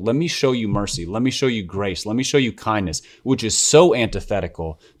also let me show you mercy. Let me show you grace. Let me show you kindness, which is so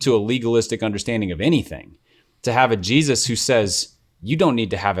antithetical to a legalistic understanding of anything. To have a Jesus who says, you don't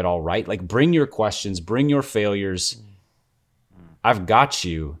need to have it all right. Like, bring your questions, bring your failures. I've got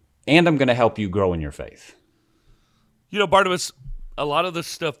you, and I'm going to help you grow in your faith. Barnabas, a lot of the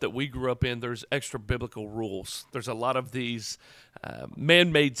stuff that we grew up in, there's extra biblical rules. There's a lot of these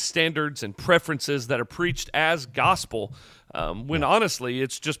man-made standards and preferences that are preached as gospel, when honestly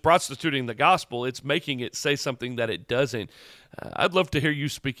it's just prostituting the gospel. It's making it say something that it doesn't. I'd love to hear you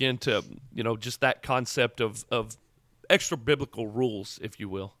speak into, just that concept of extra biblical rules, if you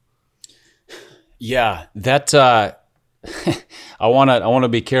will. Yeah, that I want to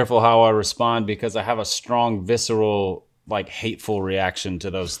be careful how I respond, because I have a strong visceral, hateful reaction to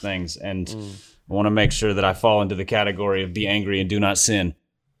those things, and I want to make sure that I fall into the category of be angry and do not sin.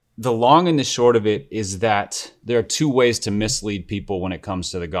 The long and the short of it is that there are two ways to mislead people when it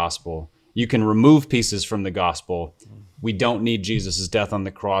comes to the gospel. You can remove pieces from the gospel. We don't need Jesus' death on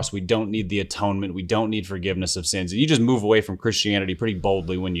the cross. We don't need the atonement. We don't need forgiveness of sins. You just move away from Christianity pretty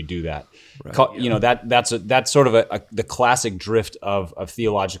boldly when you do that. Right. That's sort of the classic drift of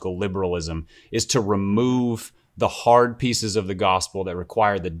theological liberalism, is to remove the hard pieces of the gospel that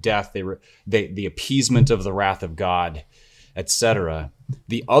require the death, the appeasement of the wrath of God, etc.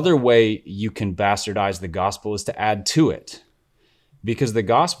 The other way you can bastardize the gospel is to add to it. Because the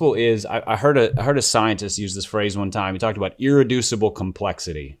gospel is, I heard a scientist use this phrase one time. He talked about irreducible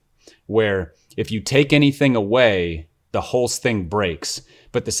complexity, where if you take anything away, the whole thing breaks.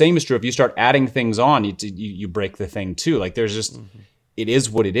 But the same is true if you start adding things on, you break the thing too. There's just, it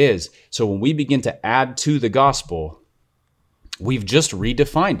is what it is. So when we begin to add to the gospel, we've just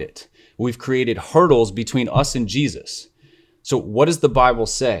redefined it. We've created hurdles between us and Jesus. So what does the Bible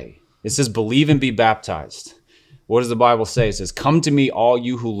say? It says, believe and be baptized. What does the Bible say? It says, come to me, all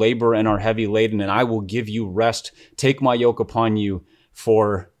you who labor and are heavy laden, and I will give you rest. Take my yoke upon you,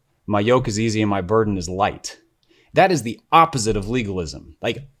 for my yoke is easy and my burden is light. That is the opposite of legalism,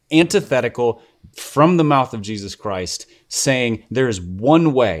 antithetical from the mouth of Jesus Christ, saying there is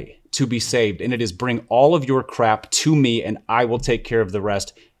one way to be saved, and it is bring all of your crap to me, and I will take care of the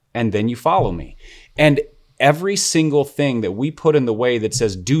rest, and then you follow me. And every single thing that we put in the way that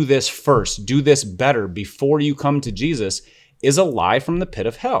says, do this first, do this better before you come to Jesus, is a lie from the pit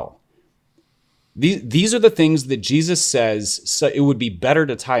of hell. These are the things that Jesus says, so it would be better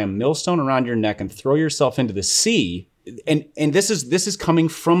to tie a millstone around your neck and throw yourself into the sea. And this is coming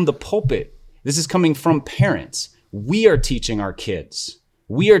from the pulpit. This is coming from parents. We are teaching our kids.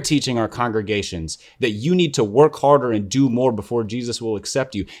 We are teaching our congregations that you need to work harder and do more before Jesus will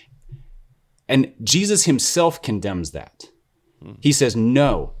accept you. And Jesus himself condemns that. He says,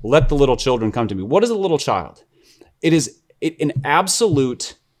 no, let the little children come to me. What is a little child? It is an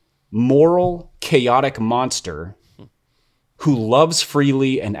absolute moral, chaotic monster who loves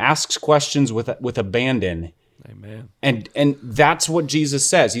freely and asks questions with abandon. Amen. And that's what Jesus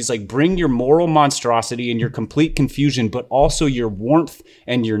says. He's like, bring your moral monstrosity and your complete confusion, but also your warmth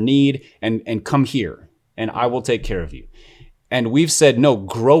and your need, and come here, and I will take care of you. And we've said, no,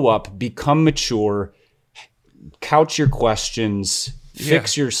 grow up, become mature, couch your questions,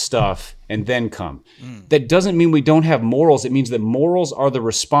 fix your stuff, and then come. That doesn't mean we don't have morals. It means that morals are the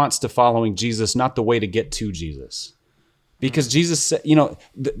response to following Jesus, not the way to get to Jesus. Because Jesus said,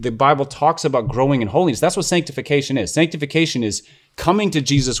 the Bible talks about growing in holiness. That's what sanctification is. Sanctification is coming to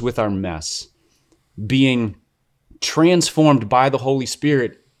Jesus with our mess, being transformed by the Holy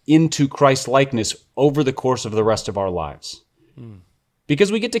Spirit into Christ-likeness over the course of the rest of our lives.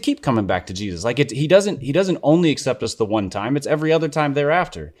 Because we get to keep coming back to Jesus. He doesn't only accept us the one time, it's every other time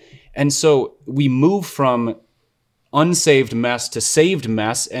thereafter. And so we move from unsaved mess to saved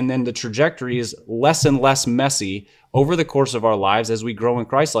mess, and then the trajectory is less and less messy over the course of our lives as we grow in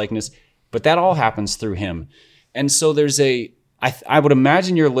Christ-likeness, but that all happens through him. And so there's I would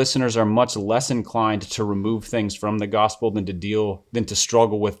imagine your listeners are much less inclined to remove things from the gospel than to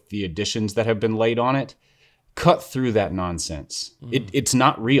struggle with the additions that have been laid on it. Cut through that nonsense. It's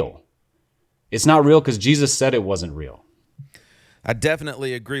not real. It's not real because Jesus said it wasn't real. I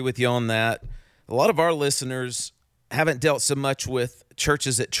definitely agree with you on that. A lot of our listeners haven't dealt so much with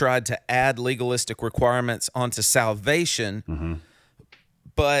churches that tried to add legalistic requirements onto salvation.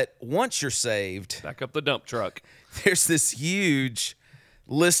 But once you're saved, back up the dump truck. There's this huge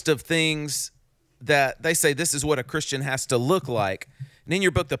list of things that they say this is what a Christian has to look like. And in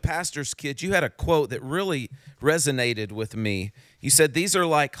your book, The Pastor's Kid, you had a quote that really resonated with me. You said, these are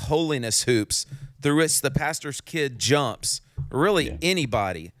like holiness hoops through which the pastor's kid jumps. Really,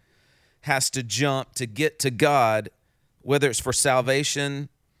 anybody has to jump to get to God, whether it's for salvation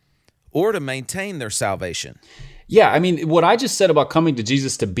or to maintain their salvation. Yeah, I mean, what I just said about coming to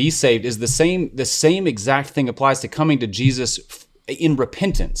Jesus to be saved is the same exact thing applies to coming to Jesus in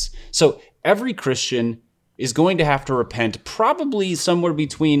repentance. So every Christian is going to have to repent probably somewhere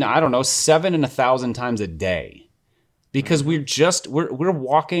between, 7 and 1,000 times a day. because we're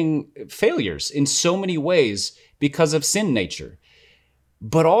walking failures in so many ways because of sin nature.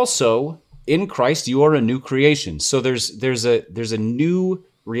 But also in Christ, you are a new creation. So there's a new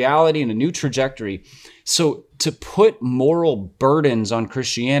reality and a new trajectory. So to put moral burdens on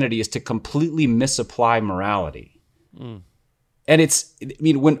Christianity is to completely misapply morality. And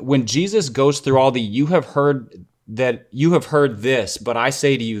when Jesus goes through all you have heard this, but I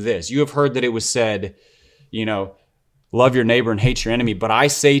say to you this. You have heard that it was said, love your neighbor and hate your enemy, but I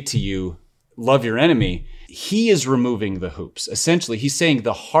say to you, love your enemy. He is removing the hoops. Essentially, he's saying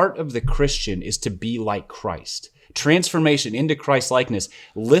the heart of the Christian is to be like Christ. Transformation into Christ-likeness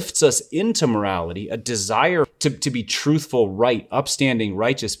lifts us into morality, a desire to be truthful, right, upstanding,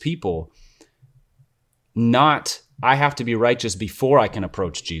 righteous people. Not, I have to be righteous before I can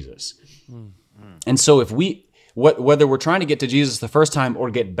approach Jesus. And so if whether we're trying to get to Jesus the first time or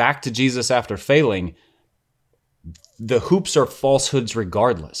get back to Jesus after failing, the hoops are falsehoods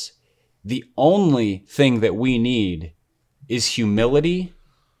regardless. The only thing that we need is humility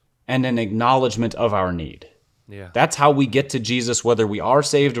and an acknowledgement of our need. Yeah. That's how we get to Jesus, whether we are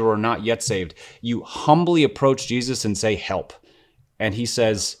saved or are not yet saved. You humbly approach Jesus and say, help. And he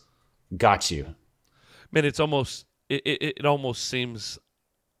says, got you. Man, it almost seems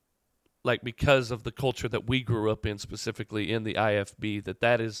like because of the culture that we grew up in, specifically in the IFB,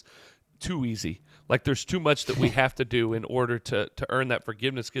 that is too easy. Like there's too much that we have to do in order to earn that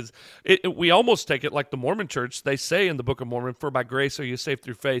forgiveness, because we almost take it like the Mormon church. They say in the Book of Mormon, for by grace are you saved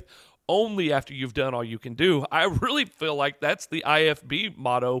through faith, only after you've done all you can do. I really feel like that's the IFB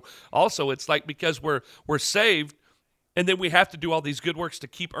motto also. It's like because we're saved, and then we have to do all these good works to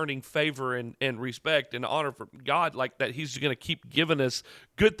keep earning favor and respect and honor from God, like that he's going to keep giving us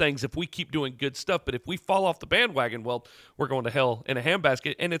good things if we keep doing good stuff. But if we fall off the bandwagon, well, we're going to hell in a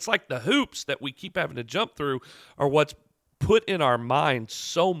handbasket. And it's like the hoops that we keep having to jump through are what's put in our mind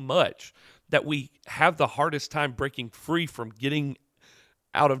so much that we have the hardest time breaking free from getting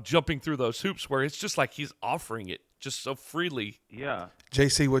out of jumping through those hoops, where it's just like he's offering it just so freely. Yeah.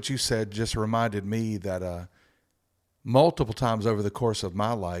 JC, what you said just reminded me that multiple times over the course of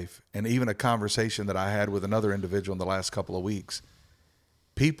my life, and even a conversation that I had with another individual in the last couple of weeks,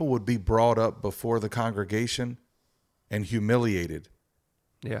 people would be brought up before the congregation and humiliated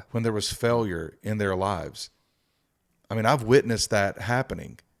when there was failure in their lives. I mean, I've witnessed that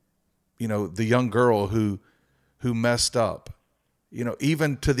happening. The young girl who messed up,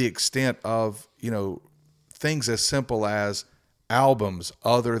 even to the extent of, things as simple as albums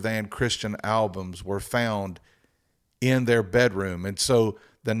other than Christian albums were found in their bedroom. And so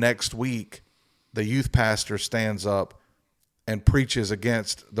the next week, the youth pastor stands up and preaches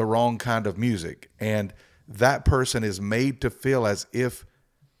against the wrong kind of music. And that person is made to feel as if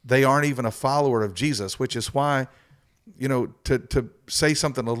they aren't even a follower of Jesus, which is why, to say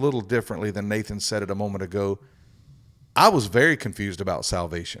something a little differently than Nathan said it a moment ago, I was very confused about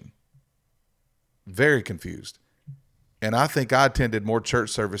salvation. Very confused. And I think I attended more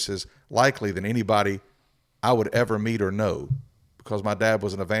church services likely than anybody I would ever meet or know, because my dad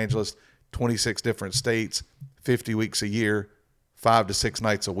was an evangelist, 26 different states, 50 weeks a year, 5 to 6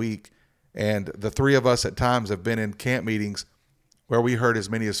 nights a week. And the three of us at times have been in camp meetings where we heard as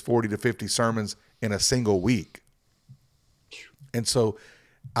many as 40 to 50 sermons in a single week. And so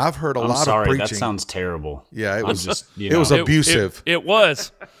I've heard a lot of preaching. That sounds terrible. Yeah, it was it was abusive. It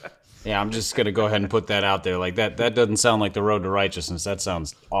was. Yeah, I'm just going to go ahead and put that out there. Like that doesn't sound like the road to righteousness. That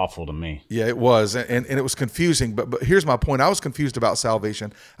sounds awful to me. Yeah, it was. And it was confusing. But here's my point. I was confused about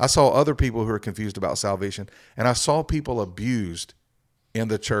salvation. I saw other people who were confused about salvation. And I saw people abused in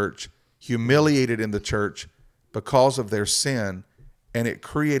the church, humiliated in the church because of their sin. And it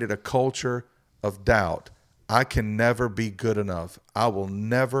created a culture of doubt. I can never be good enough. I will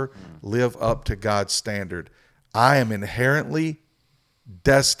never live up to God's standard. I am inherently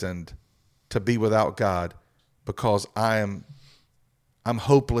destined to be without God because I'm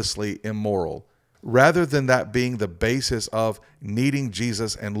hopelessly immoral. Rather than that being the basis of needing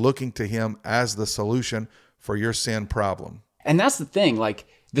Jesus and looking to him as the solution for your sin problem. And that's the thing, like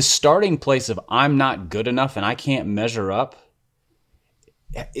the starting place of I'm not good enough and I can't measure up.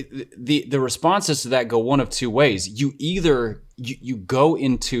 The responses to that go one of two ways. You either you go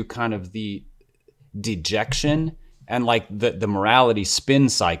into kind of the dejection and like the morality spin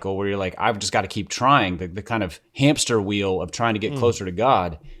cycle where you're like, I've just got to keep trying, the kind of hamster wheel of trying to get closer to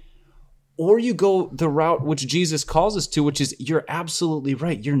God. Or you go the route which Jesus calls us to, which is you're absolutely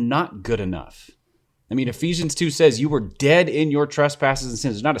right. You're not good enough. I mean, Ephesians 2 says you were dead in your trespasses and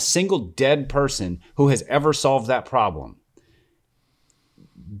sins. There's not a single dead person who has ever solved that problem.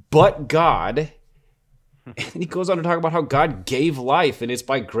 But God, And he goes on to talk about how God gave life, and it's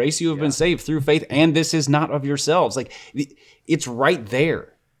by grace you have been saved through faith, and this is not of yourselves. Like, it's right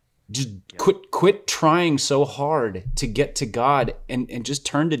there. Just quit trying so hard to get to God, and just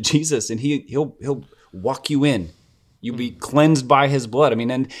turn to Jesus, and he'll walk you in. You'll be cleansed by his blood. I mean,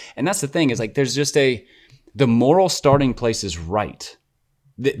 and that's the thing, is like, there's just the moral starting place is right.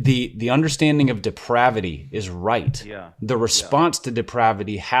 The understanding of depravity is right. Yeah. The response to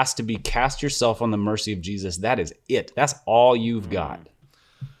depravity has to be cast yourself on the mercy of Jesus. That is it. That's all you've got.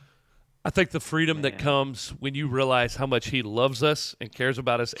 I think the freedom that comes when you realize how much he loves us and cares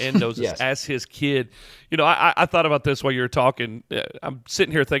about us and knows Yes. us as his kid. You know, I thought about this while you were talking. I'm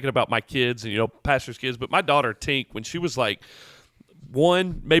sitting here thinking about my kids and, you know, pastor's kids, but my daughter Tink, when she was like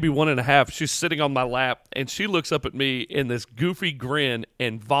 1, maybe 1.5, she's sitting on my lap and she looks up at me in this goofy grin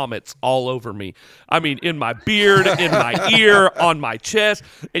and vomits all over me. I mean, in my beard, in my ear, on my chest.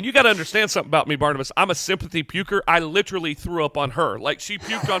 And you got to understand something about me, Barnabas. I'm a sympathy puker. I literally threw up on her. Like, she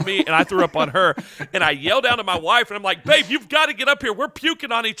puked on me and I threw up on her. And I yelled down to my wife and I'm like, babe, you've got to get up here. We're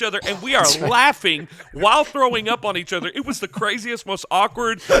puking on each other and we are laughing while throwing up on each other. It was the craziest, most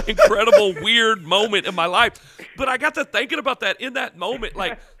awkward, incredible, weird moment in my life. But I got to thinking about that in that moment.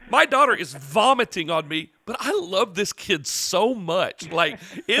 Like, my daughter is vomiting on me, but I love this kid so much. Like,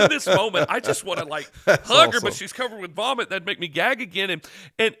 in this moment, I just want to like hug her, but she's covered with vomit. That'd make me gag again.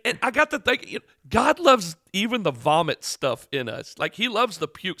 And I got to think, God loves even the vomit stuff in us. Like, he loves the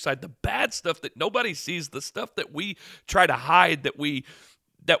puke side, the bad stuff that nobody sees, the stuff that we try to hide, that we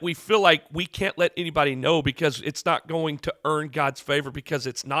feel like we can't let anybody know because it's not going to earn God's favor, because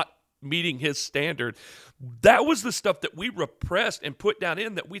it's not meeting his standard. That was the stuff that we repressed and put down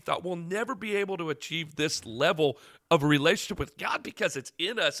in, that we thought we'll never be able to achieve this level of a relationship with God because it's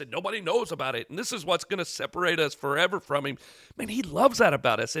in us and nobody knows about it. And this is what's going to separate us forever from him. Man, he loves that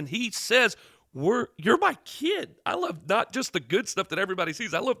about us. And he says, you're my kid. I love not just the good stuff that everybody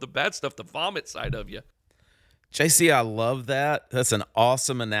sees. I love the bad stuff, the vomit side of you. JC, I love that. That's an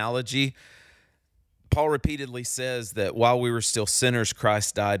awesome analogy. Paul repeatedly says that while we were still sinners,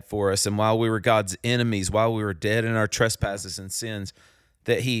 Christ died for us. And while we were God's enemies, while we were dead in our trespasses and sins,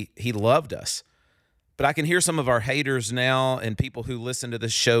 that he loved us. But I can hear some of our haters now and people who listen to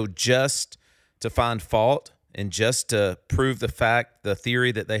this show just to find fault and just to prove the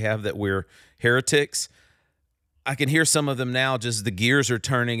theory that they have that we're heretics. I can hear some of them now, just the gears are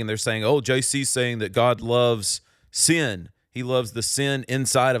turning and they're saying, oh, JC's saying that God loves sin. He loves the sin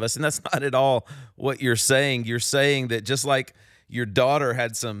inside of us. And that's not at all what you're saying. You're saying that just like your daughter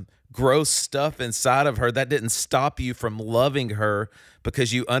had some gross stuff inside of her, that didn't stop you from loving her,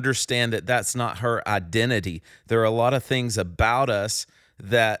 because you understand that that's not her identity. There are a lot of things about us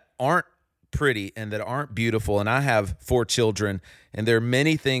that aren't pretty and that aren't beautiful. And I have 4 children, and there are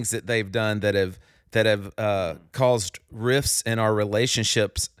many things that they've done that have caused rifts in our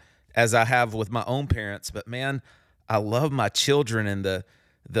relationships, as I have with my own parents. But man, I love my children, and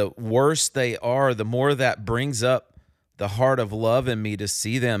the worse they are, the more that brings up the heart of love in me to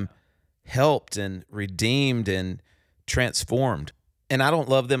see them helped and redeemed and transformed. And I don't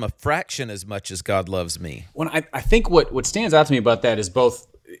love them a fraction as much as God loves me. When I think what stands out to me about that is both,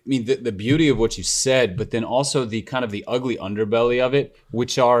 I mean, the beauty of what you said, but then also the kind of the ugly underbelly of it,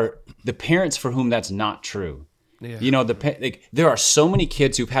 which are the parents for whom that's not true. Yeah. You know, there are so many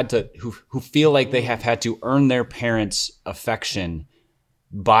kids who feel like they have had to earn their parents' affection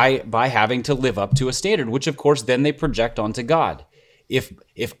by having to live up to a standard, which of course then they project onto God. If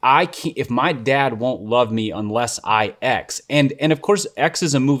my dad won't love me unless I X, and of course X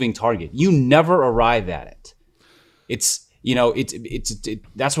is a moving target. You never arrive at it. It's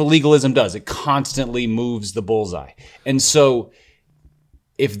that's what legalism does. It constantly moves the bullseye, and so.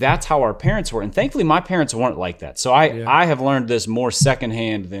 If that's how our parents were, and thankfully my parents weren't like that, so I have learned this more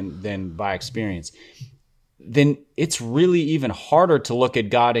secondhand than by experience, then it's really even harder to look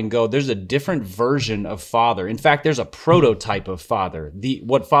at God and go, there's a different version of father. In fact, there's a prototype of father,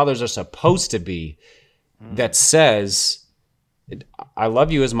 what fathers are supposed to be, that says, I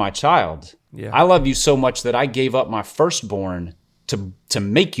love you as my child. Yeah. I love you so much that I gave up my firstborn to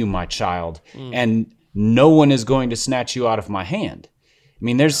make you my child, and no one is going to snatch you out of my hand. I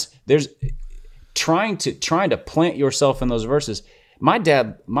mean, there's trying to plant yourself in those verses. My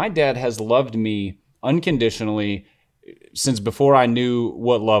dad has loved me unconditionally since before I knew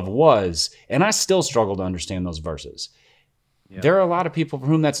what love was, and I still struggle to understand those verses. Yeah. There are a lot of people for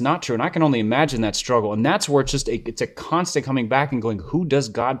whom that's not true, and I can only imagine that struggle. And that's where it's a constant coming back and going, who does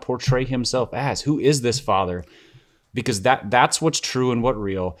God portray himself as? Who is this father? Because that's what's true and what's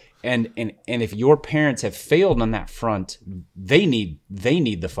real. And if your parents have failed on that front, they need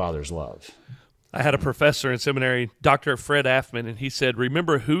the Father's love. I had a professor in seminary, Dr. Fred Affman, and he said,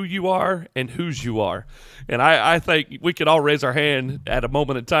 remember who you are and whose you are. And I think we could all raise our hand at a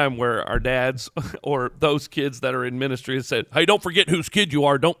moment in time where our dads or those kids that are in ministry have said, hey, don't forget whose kid you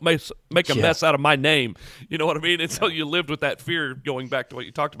are. Don't make a mess out of my name. You know what I mean? And so you lived with that fear going back to what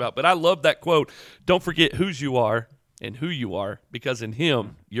you talked about. But I love that quote, don't forget whose you are and who you are, because in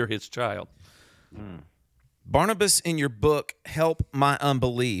him, you're his child. Barnabas, in your book, Help My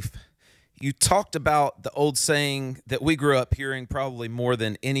Unbelief, you talked about the old saying that we grew up hearing probably more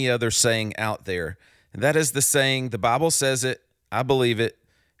than any other saying out there. And that is the saying, the Bible says it, I believe it,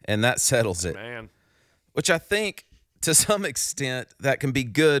 and that settles it. Man. Which I think, to some extent, that can be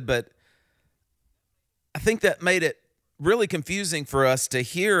good, but I think that made it really confusing for us to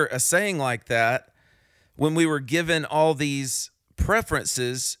hear a saying like that when we were given all these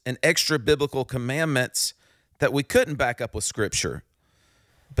preferences and extra biblical commandments that we couldn't back up with Scripture.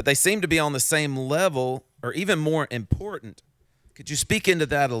 But they seem to be on the same level or even more important. Could you speak into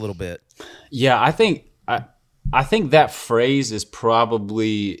that a little bit? Yeah, I think that phrase is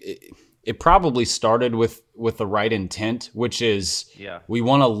probably started with the right intent, which is we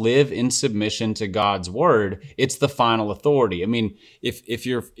want to live in submission to God's word. It's the final authority. I mean, if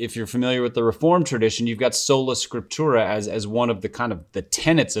you're familiar with the Reformed tradition, you've got sola scriptura as one of the kind of the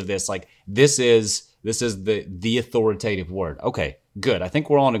tenets of this. Like this is the authoritative word. Okay, good. I think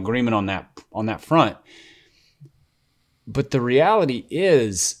we're all in agreement on that front. But the reality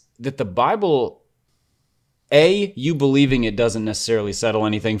is that the Bible, you believing it doesn't necessarily settle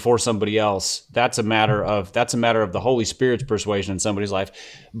anything for somebody else. That's a matter of the Holy Spirit's persuasion in somebody's life.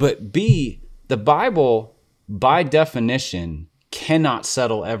 But B, the Bible, by definition, cannot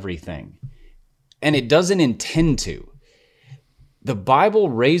settle everything. And it doesn't intend to. The Bible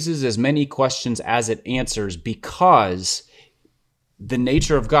raises as many questions as it answers because the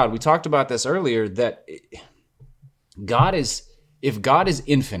nature of God, we talked about this earlier, that if God is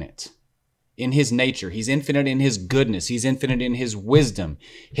infinite in his nature, he's infinite in his goodness, he's infinite in his wisdom,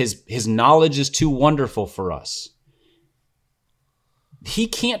 his knowledge is too wonderful for us. He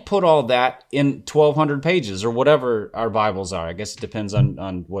can't put all that in 1,200 pages or whatever our Bibles are. I guess it depends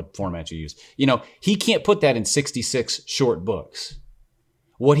on what format you use. He can't put that in 66 short books.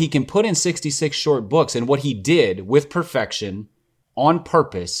 What he can put in 66 short books, and what he did with perfection on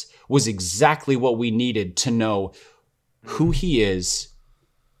purpose, was exactly what we needed to know who he is,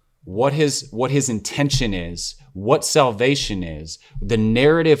 what his intention is, what salvation is, the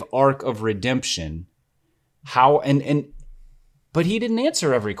narrative arc of redemption, but he didn't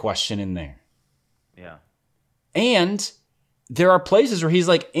answer every question in there. Yeah. And there are places where he's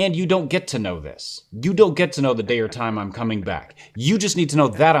like, and you don't get to know this. You don't get to know the day or time I'm coming back. You just need to know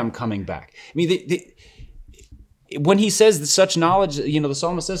that I'm coming back. I mean, when he says that such knowledge, the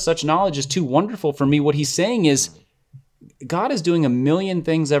psalmist says such knowledge is too wonderful for me, what he's saying is God is doing a million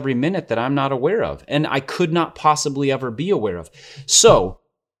things every minute that I'm not aware of, and I could not possibly ever be aware of. So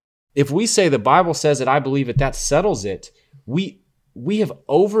if we say the Bible says it, I believe it, that settles it, we have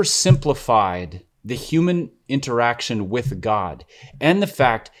oversimplified the human interaction with God, and the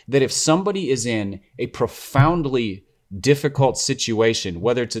fact that if somebody is in a profoundly difficult situation,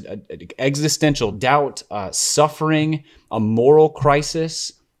 whether it's an existential doubt, suffering, a moral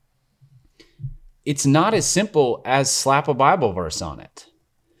crisis, it's not as simple as slap a Bible verse on it.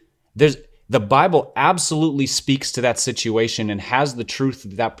 The Bible absolutely speaks to that situation and has the truth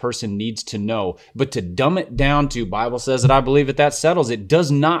that person needs to know, but to dumb it down to Bible says that I believe it, that settles it,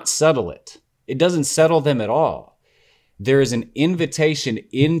 does not settle it. It doesn't settle them at all. There is an invitation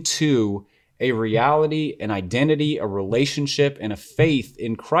into a reality, an identity, a relationship, and a faith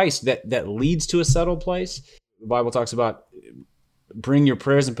in Christ that leads to a settled place. The Bible talks about bring your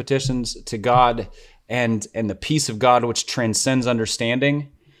prayers and petitions to God, and the peace of God which transcends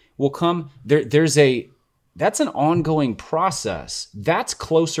understanding will come. That's an ongoing process. That's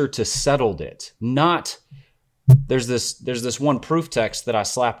closer to settled it, not there's this one proof text that I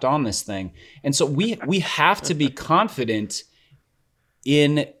slapped on this thing. And so we have to be confident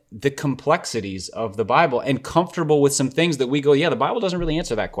in the complexities of the Bible and comfortable with some things that we go, yeah, the Bible doesn't really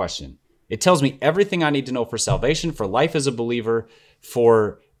answer that question. It tells me everything I need to know for salvation, for life as a believer,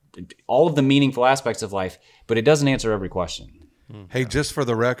 for all of the meaningful aspects of life, but it doesn't answer every question. Hey, just for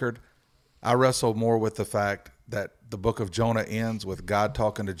the record, I wrestle more with the fact that the book of Jonah ends with God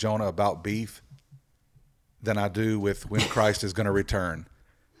talking to Jonah about beef than I do with when Christ is going to return.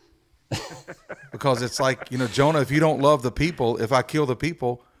 Because it's like, Jonah, if you don't love the people, if I kill the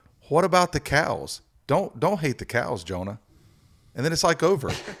people, what about the cows? Don't hate the cows, Jonah. And then it's like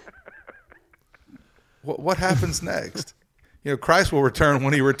over. What happens next? Christ will return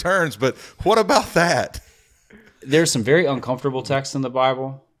when he returns, but what about that? There's some very uncomfortable texts in the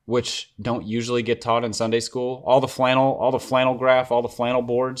Bible, which don't usually get taught in Sunday school. All the flannel graph, all the flannel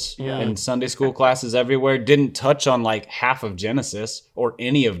boards in Sunday school classes everywhere didn't touch on like half of Genesis or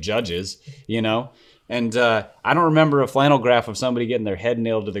any of Judges, And I don't remember a flannel graph of somebody getting their head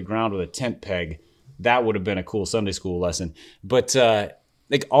nailed to the ground with a tent peg. That would have been a cool Sunday school lesson. But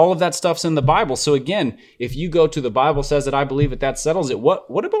like all of that stuff's in the Bible. So again, if you go to the Bible says that I believe that settles it, what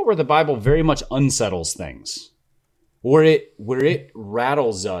about where the Bible very much unsettles things? Where it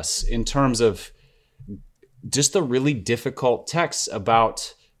rattles us in terms of just the really difficult texts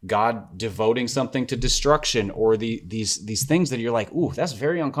about God devoting something to destruction, or these things that you're like, ooh, that's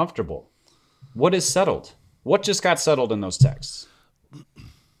very uncomfortable. What is settled? What just got settled in those texts?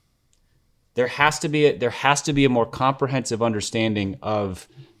 There has to be a more comprehensive understanding of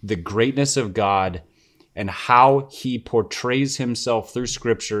the greatness of God and how he portrays himself through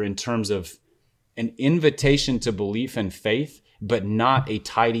Scripture in terms of an invitation to belief and faith, but not a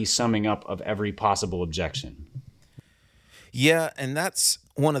tidy summing up of every possible objection. Yeah, and that's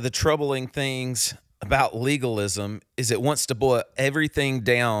one of the troubling things about legalism is it wants to boil everything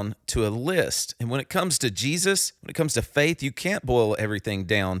down to a list. And when it comes to Jesus, when it comes to faith, you can't boil everything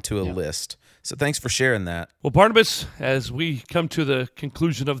down to a list. So thanks for sharing that. Well, Barnabas, as we come to the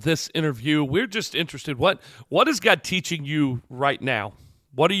conclusion of this interview, we're just interested, what is God teaching you right now?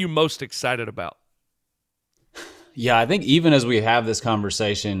 What are you most excited about? Yeah, I think even as we have this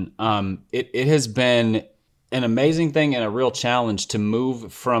conversation, it has been an amazing thing and a real challenge to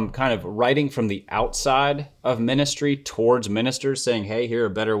move from kind of writing from the outside of ministry towards ministers, saying, hey, here are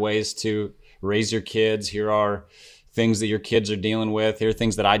better ways to raise your kids. Here are things that your kids are dealing with. Here are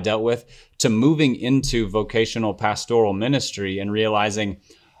things that I dealt with, to moving into vocational pastoral ministry and realizing,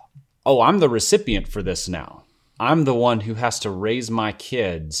 oh, I'm the recipient for this now. I'm the one who has to raise my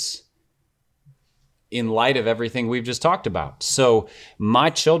kids in light of everything we've just talked about. So my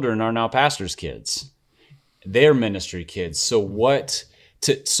children are now pastors' kids. They're ministry kids. So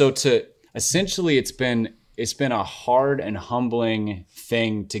essentially it's been a hard and humbling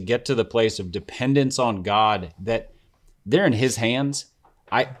thing to get to the place of dependence on God, that they're in his hands.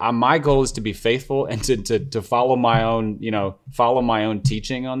 My goal is to be faithful and to follow my own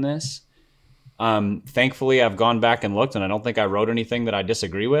teaching on this. Thankfully I've gone back and looked, and I don't think I wrote anything that I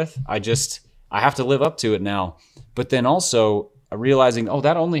disagree with. I have to live up to it now. But then also realizing,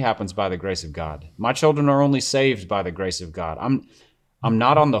 that only happens by the grace of God. My children are only saved by the grace of God. I'm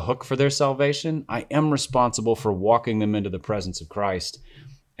not on the hook for their salvation. I am responsible for walking them into the presence of Christ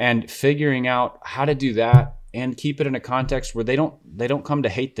and figuring out how to do that and keep it in a context where they don't come to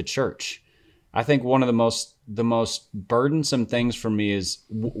hate the church. I think one of the most burdensome things for me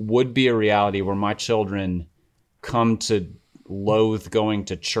would be a reality where my children come to loathe going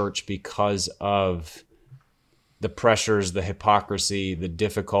to church because of the pressures, the hypocrisy, the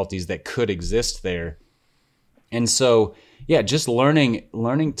difficulties that could exist there. And so, just learning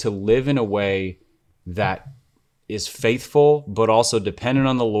to live in a way that is faithful, but also dependent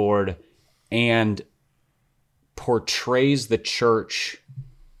on the Lord, and portrays the church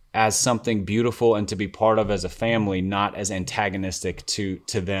as something beautiful and to be part of as a family, not as antagonistic to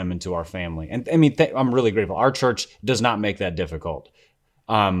them and to our family. And I mean, I'm really grateful. Our church does not make that difficult.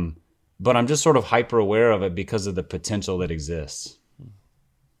 But I'm just sort of hyper aware of it because of the potential that exists.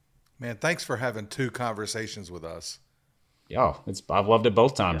 Man, thanks for having 2 conversations with us. Yeah, I've loved it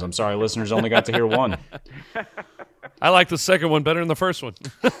both times. I'm sorry listeners only got to hear one. I like the second one better than the first one.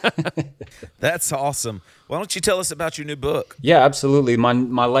 That's awesome. Why don't you tell us about your new book? Yeah, absolutely.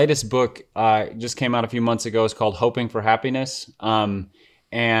 My latest book just came out a few months ago. It's called Hoping for Happiness. And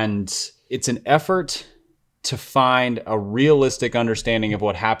it's an effort to find a realistic understanding of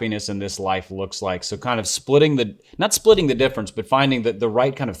what happiness in this life looks like. So kind of not splitting the difference, but finding the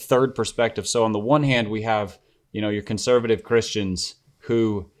right kind of third perspective. So on the one hand, we have, your conservative Christians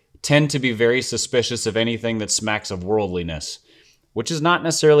who tend to be very suspicious of anything that smacks of worldliness, which is not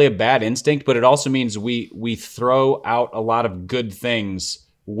necessarily a bad instinct, but it also means we throw out a lot of good things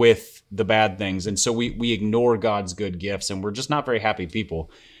with the bad things. And so we ignore God's good gifts, and we're just not very happy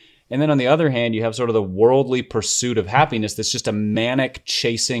people. And then on the other hand, you have sort of the worldly pursuit of happiness that's just a manic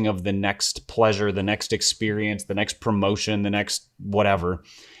chasing of the next pleasure, the next experience, the next promotion, the next whatever.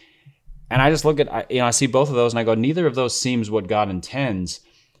 And I just look at, I see both of those and I go, neither of those seems what God intends.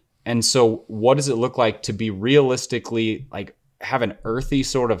 And so what does it look like to be realistically, like, have an earthy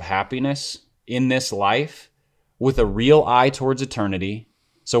sort of happiness in this life with a real eye towards eternity?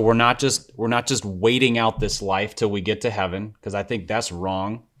 So we're not just waiting out this life till we get to heaven, because I think that's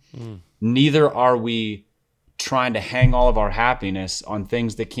wrong. Neither are we trying to hang all of our happiness on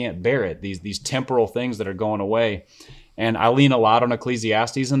things that can't bear it, these temporal things that are going away. And I lean a lot on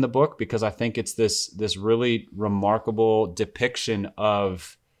Ecclesiastes in the book because I think it's this really remarkable depiction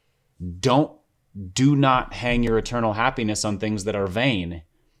of do not hang your eternal happiness on things that are vain,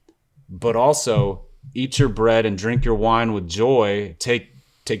 but also eat your bread and drink your wine with joy. Take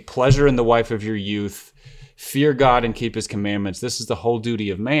pleasure in the wife of your youth. Fear God and keep his commandments. This is the whole duty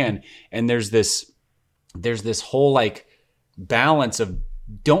of man. And there's this whole like balance of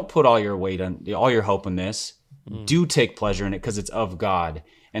don't put all your hope in this. Do take pleasure in it because it's of God.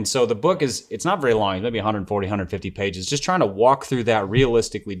 And so the book it's not very long, maybe 140, 150 pages, just trying to walk through that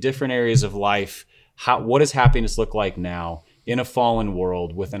realistically, different areas of life. What does happiness look like now in a fallen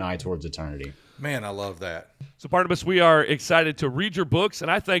world with an eye towards eternity? Man, I love that. So, Barnabas, we are excited to read your books,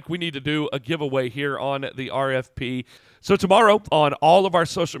 and I think we need to do a giveaway here on the RFP. So tomorrow on all of our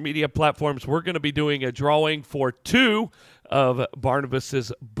social media platforms, we're going to be doing a drawing for 2 of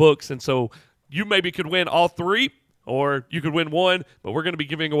Barnabas's books. And so you maybe could win all 3, or you could win 1, but we're going to be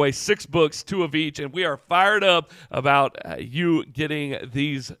giving away 6 books, 2 of each, and we are fired up about you getting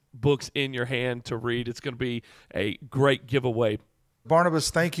these books in your hand to read. It's going to be a great giveaway. Barnabas,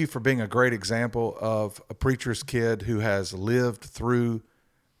 thank you for being a great example of a preacher's kid who has lived through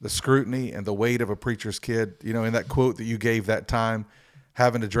the scrutiny and the weight of a preacher's kid. You know, in that quote that you gave that time,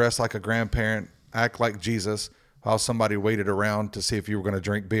 having to dress like a grandparent, act like Jesus, while somebody waited around to see if you were going to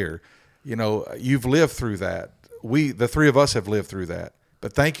drink beer. You know, you've lived through that. The 3 of us have lived through that.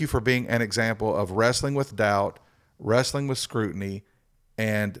 But thank you for being an example of wrestling with doubt, wrestling with scrutiny,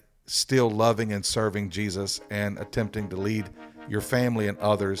 and still loving and serving Jesus and attempting to lead your family and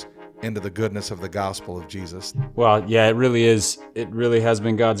others into the goodness of the gospel of Jesus. Well, yeah, it really is. It really has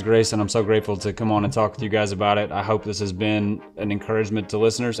been God's grace, and I'm so grateful to come on and talk with you guys about it. I hope this has been an encouragement to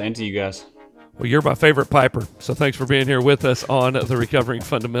listeners and to you guys. Well, you're my favorite Piper, so thanks for being here with us on the Recovering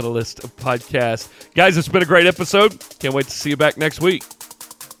Fundamentalist podcast. Guys, it's been a great episode. Can't wait to see you back next week.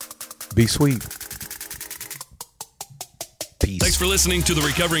 Be sweet. Peace. Thanks for listening to the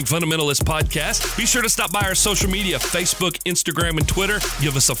Recovering Fundamentalist podcast. Be sure to stop by our social media, Facebook, Instagram, and Twitter.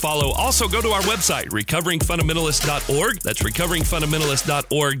 Give us a follow. Also, go to our website, recoveringfundamentalist.org. That's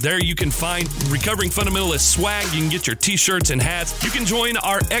recoveringfundamentalist.org. There you can find Recovering Fundamentalist swag. You can get your t-shirts and hats. You can join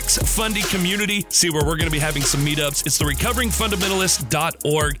our ex-Fundy community, see where we're going to be having some meetups. It's the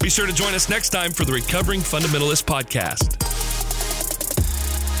recoveringfundamentalist.org. Be sure to join us next time for the Recovering Fundamentalist podcast.